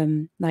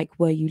 Like,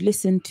 were you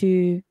listened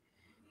to?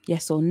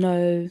 Yes or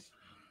no?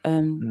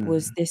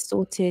 Was this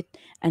sorted?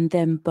 And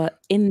then, but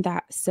in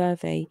that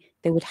survey,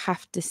 they would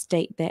have to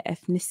state their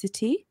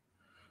ethnicity.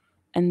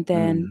 And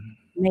then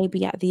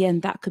maybe at the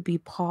end, that could be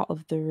part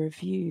of the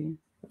review.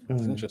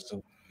 That's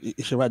interesting. You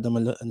should write them a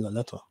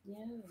letter.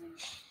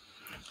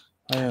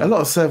 A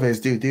lot of surveys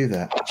do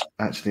that.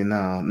 Actually,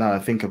 now I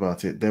think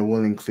about it, they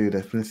will include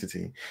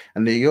ethnicity,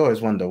 and you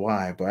always wonder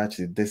why. But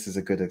actually, this is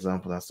a good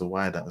example as to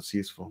why that was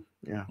useful.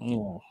 Yeah.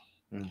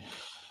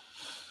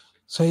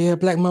 So yeah,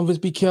 Black mothers,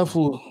 be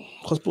careful.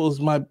 Hospitals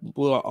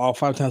are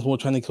 5 times more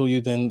trying to kill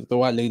you than the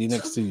white lady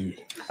next to you.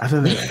 I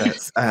don't know if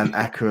that's an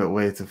accurate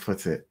way to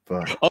put it,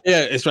 but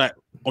yeah, it's right.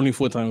 Only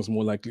 4 times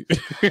more likely.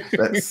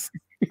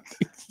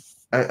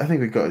 I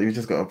think we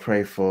just got to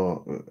pray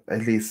for,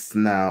 at least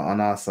now on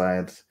our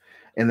side.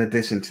 In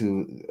addition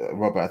to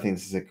Robert, I think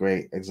this is a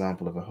great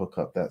example of a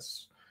hookup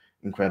that's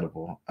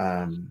incredible.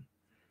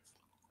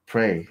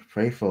 pray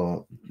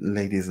for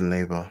ladies in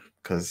labor,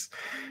 because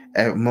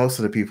most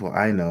of the people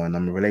I know and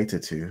I'm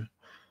related to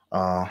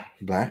are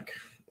black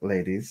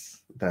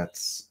ladies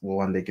that's will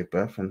one day give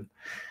birth, and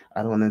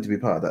I don't want them to be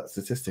part of that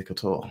statistic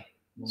at all.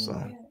 So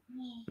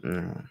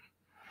yeah.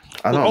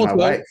 I don't want my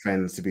white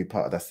friends to be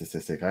part of that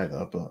statistic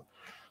either, but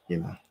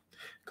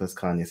because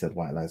Kanye said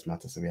white lives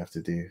matter, so we have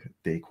to do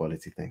the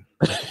equality thing.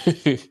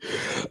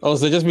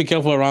 Also, just be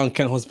careful around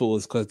Kent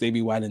hospitals because they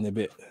be wilding a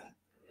bit.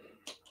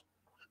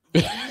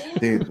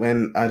 Dude,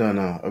 when I don't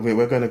know,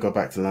 we're going to go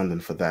back to London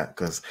for that,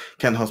 because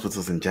Kent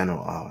hospitals in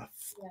general are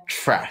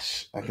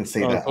trash. I can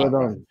say that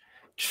outright.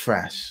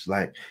 Trash.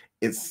 Like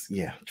it's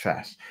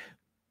trash.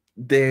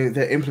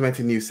 They're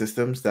implementing new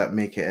systems that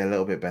make it a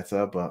little bit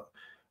better, but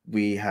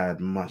we had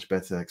much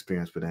better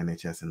experience with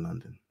NHS in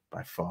London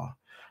by far,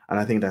 and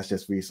I think that's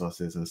just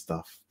resources and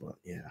stuff. But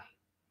yeah.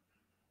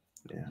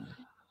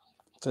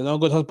 So no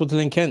good hospital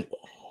in Kent.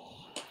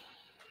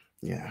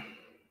 Yeah.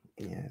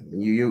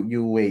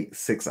 You wait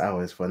 6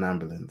 hours for an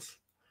ambulance.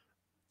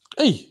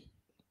 Hey.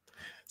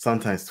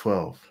 Sometimes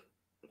 12.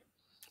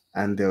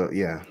 And they'll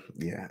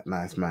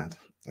it's mad.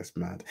 It's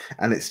mad.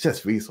 And it's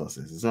just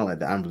resources. It's not like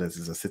the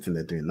ambulances are sitting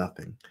there doing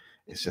nothing.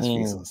 It's just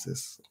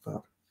resources.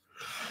 But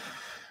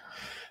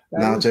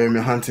now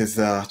Jeremy Hunt is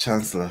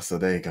Chancellor, so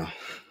there you go.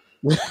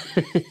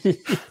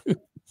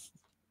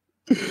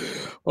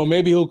 Or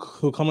maybe he'll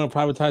come and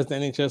privatize the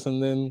NHS,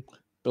 and then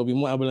there'll be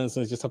more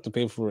ambulances. Just have to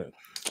pay for it.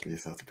 You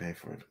just have to pay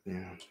for it.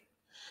 Yeah.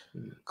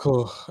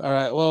 Cool. All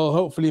right. Well,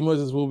 hopefully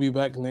Moses will be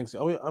back next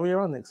week. Are we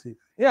around next week?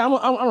 Yeah, I'm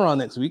around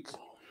next week.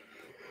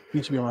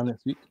 He should be around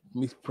next week.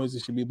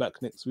 Moses should be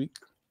back next week.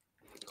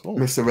 Cool.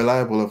 Mr.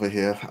 Reliable over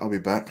here. I'll be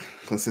back.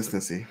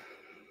 Consistency.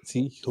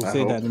 See, he'll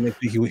say that the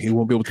next week he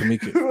won't be able to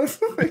make it.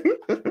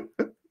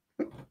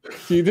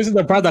 See, this is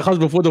the pride that comes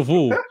before the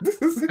fall.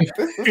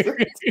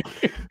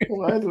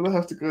 Why do I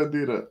have to go and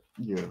do that?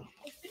 Yeah.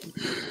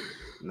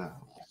 No.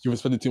 You've been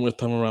spending too much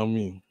time around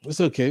me. It's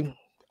okay.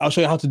 I'll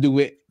show you how to do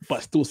it,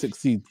 but still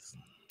succeed.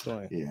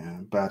 Sorry. Yeah,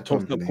 bad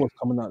company. Course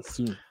coming out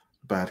soon.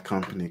 Bad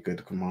company,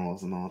 good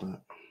morals and all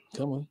that.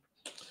 Come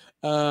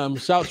on.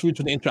 Shout through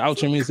to the intro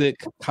outro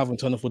music, Calvin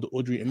Turner for the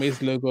Audrey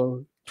Amaze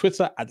logo,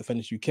 Twitter at The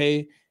Furnace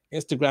UK,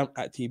 Instagram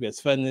at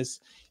TBS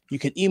Furnace. You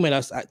can email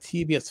us at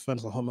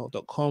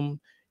tbsfurnace@hotmail.com.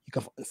 You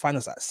can find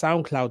us at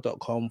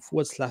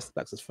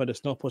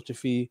soundcloud.com/Furnace no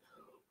apostrophe,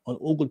 on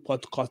all good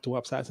podcast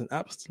websites and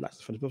apps, like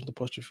the Furnace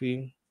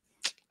apostrophe.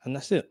 And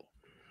that's it.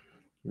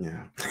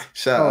 Yeah.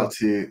 Shout out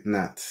to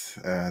Nat,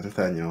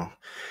 Nathaniel,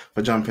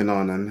 for jumping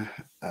on and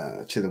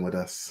chilling with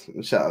us.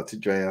 Shout out to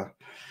Drea.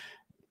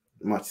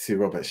 Much to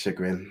Robert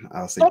chagrin.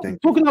 I'll say Stop thank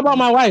you. Talking about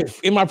my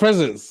wife in my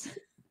presence.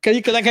 Can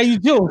you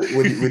do?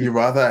 Would you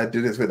rather I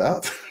do this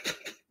without?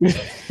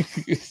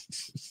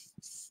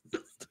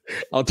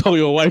 I'll tell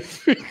your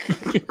wife.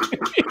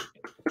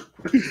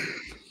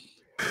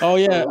 Oh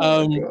yeah.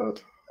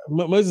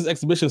 Moses'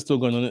 exhibition is still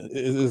going on,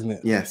 isn't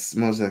it? Yes,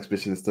 Moses'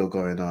 exhibition is still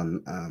going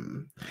on.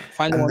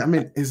 I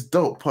mean, it's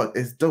dope.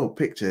 It's dope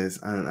pictures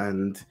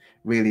and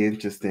really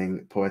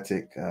interesting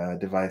poetic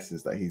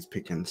devices that he's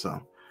picking.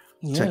 So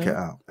check it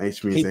out.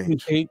 H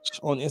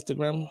on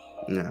Instagram.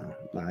 Yeah,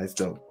 it's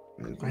dope.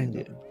 Find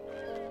it.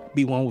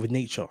 Be one with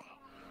nature.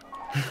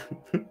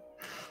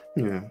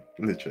 Yeah,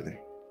 literally.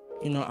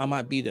 I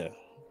might be there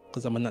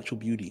because I'm a natural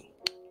beauty.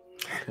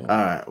 All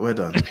right, we're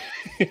done.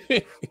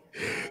 This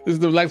is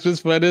the Black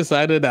Swiss Furnace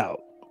signing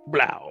out.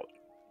 Blow.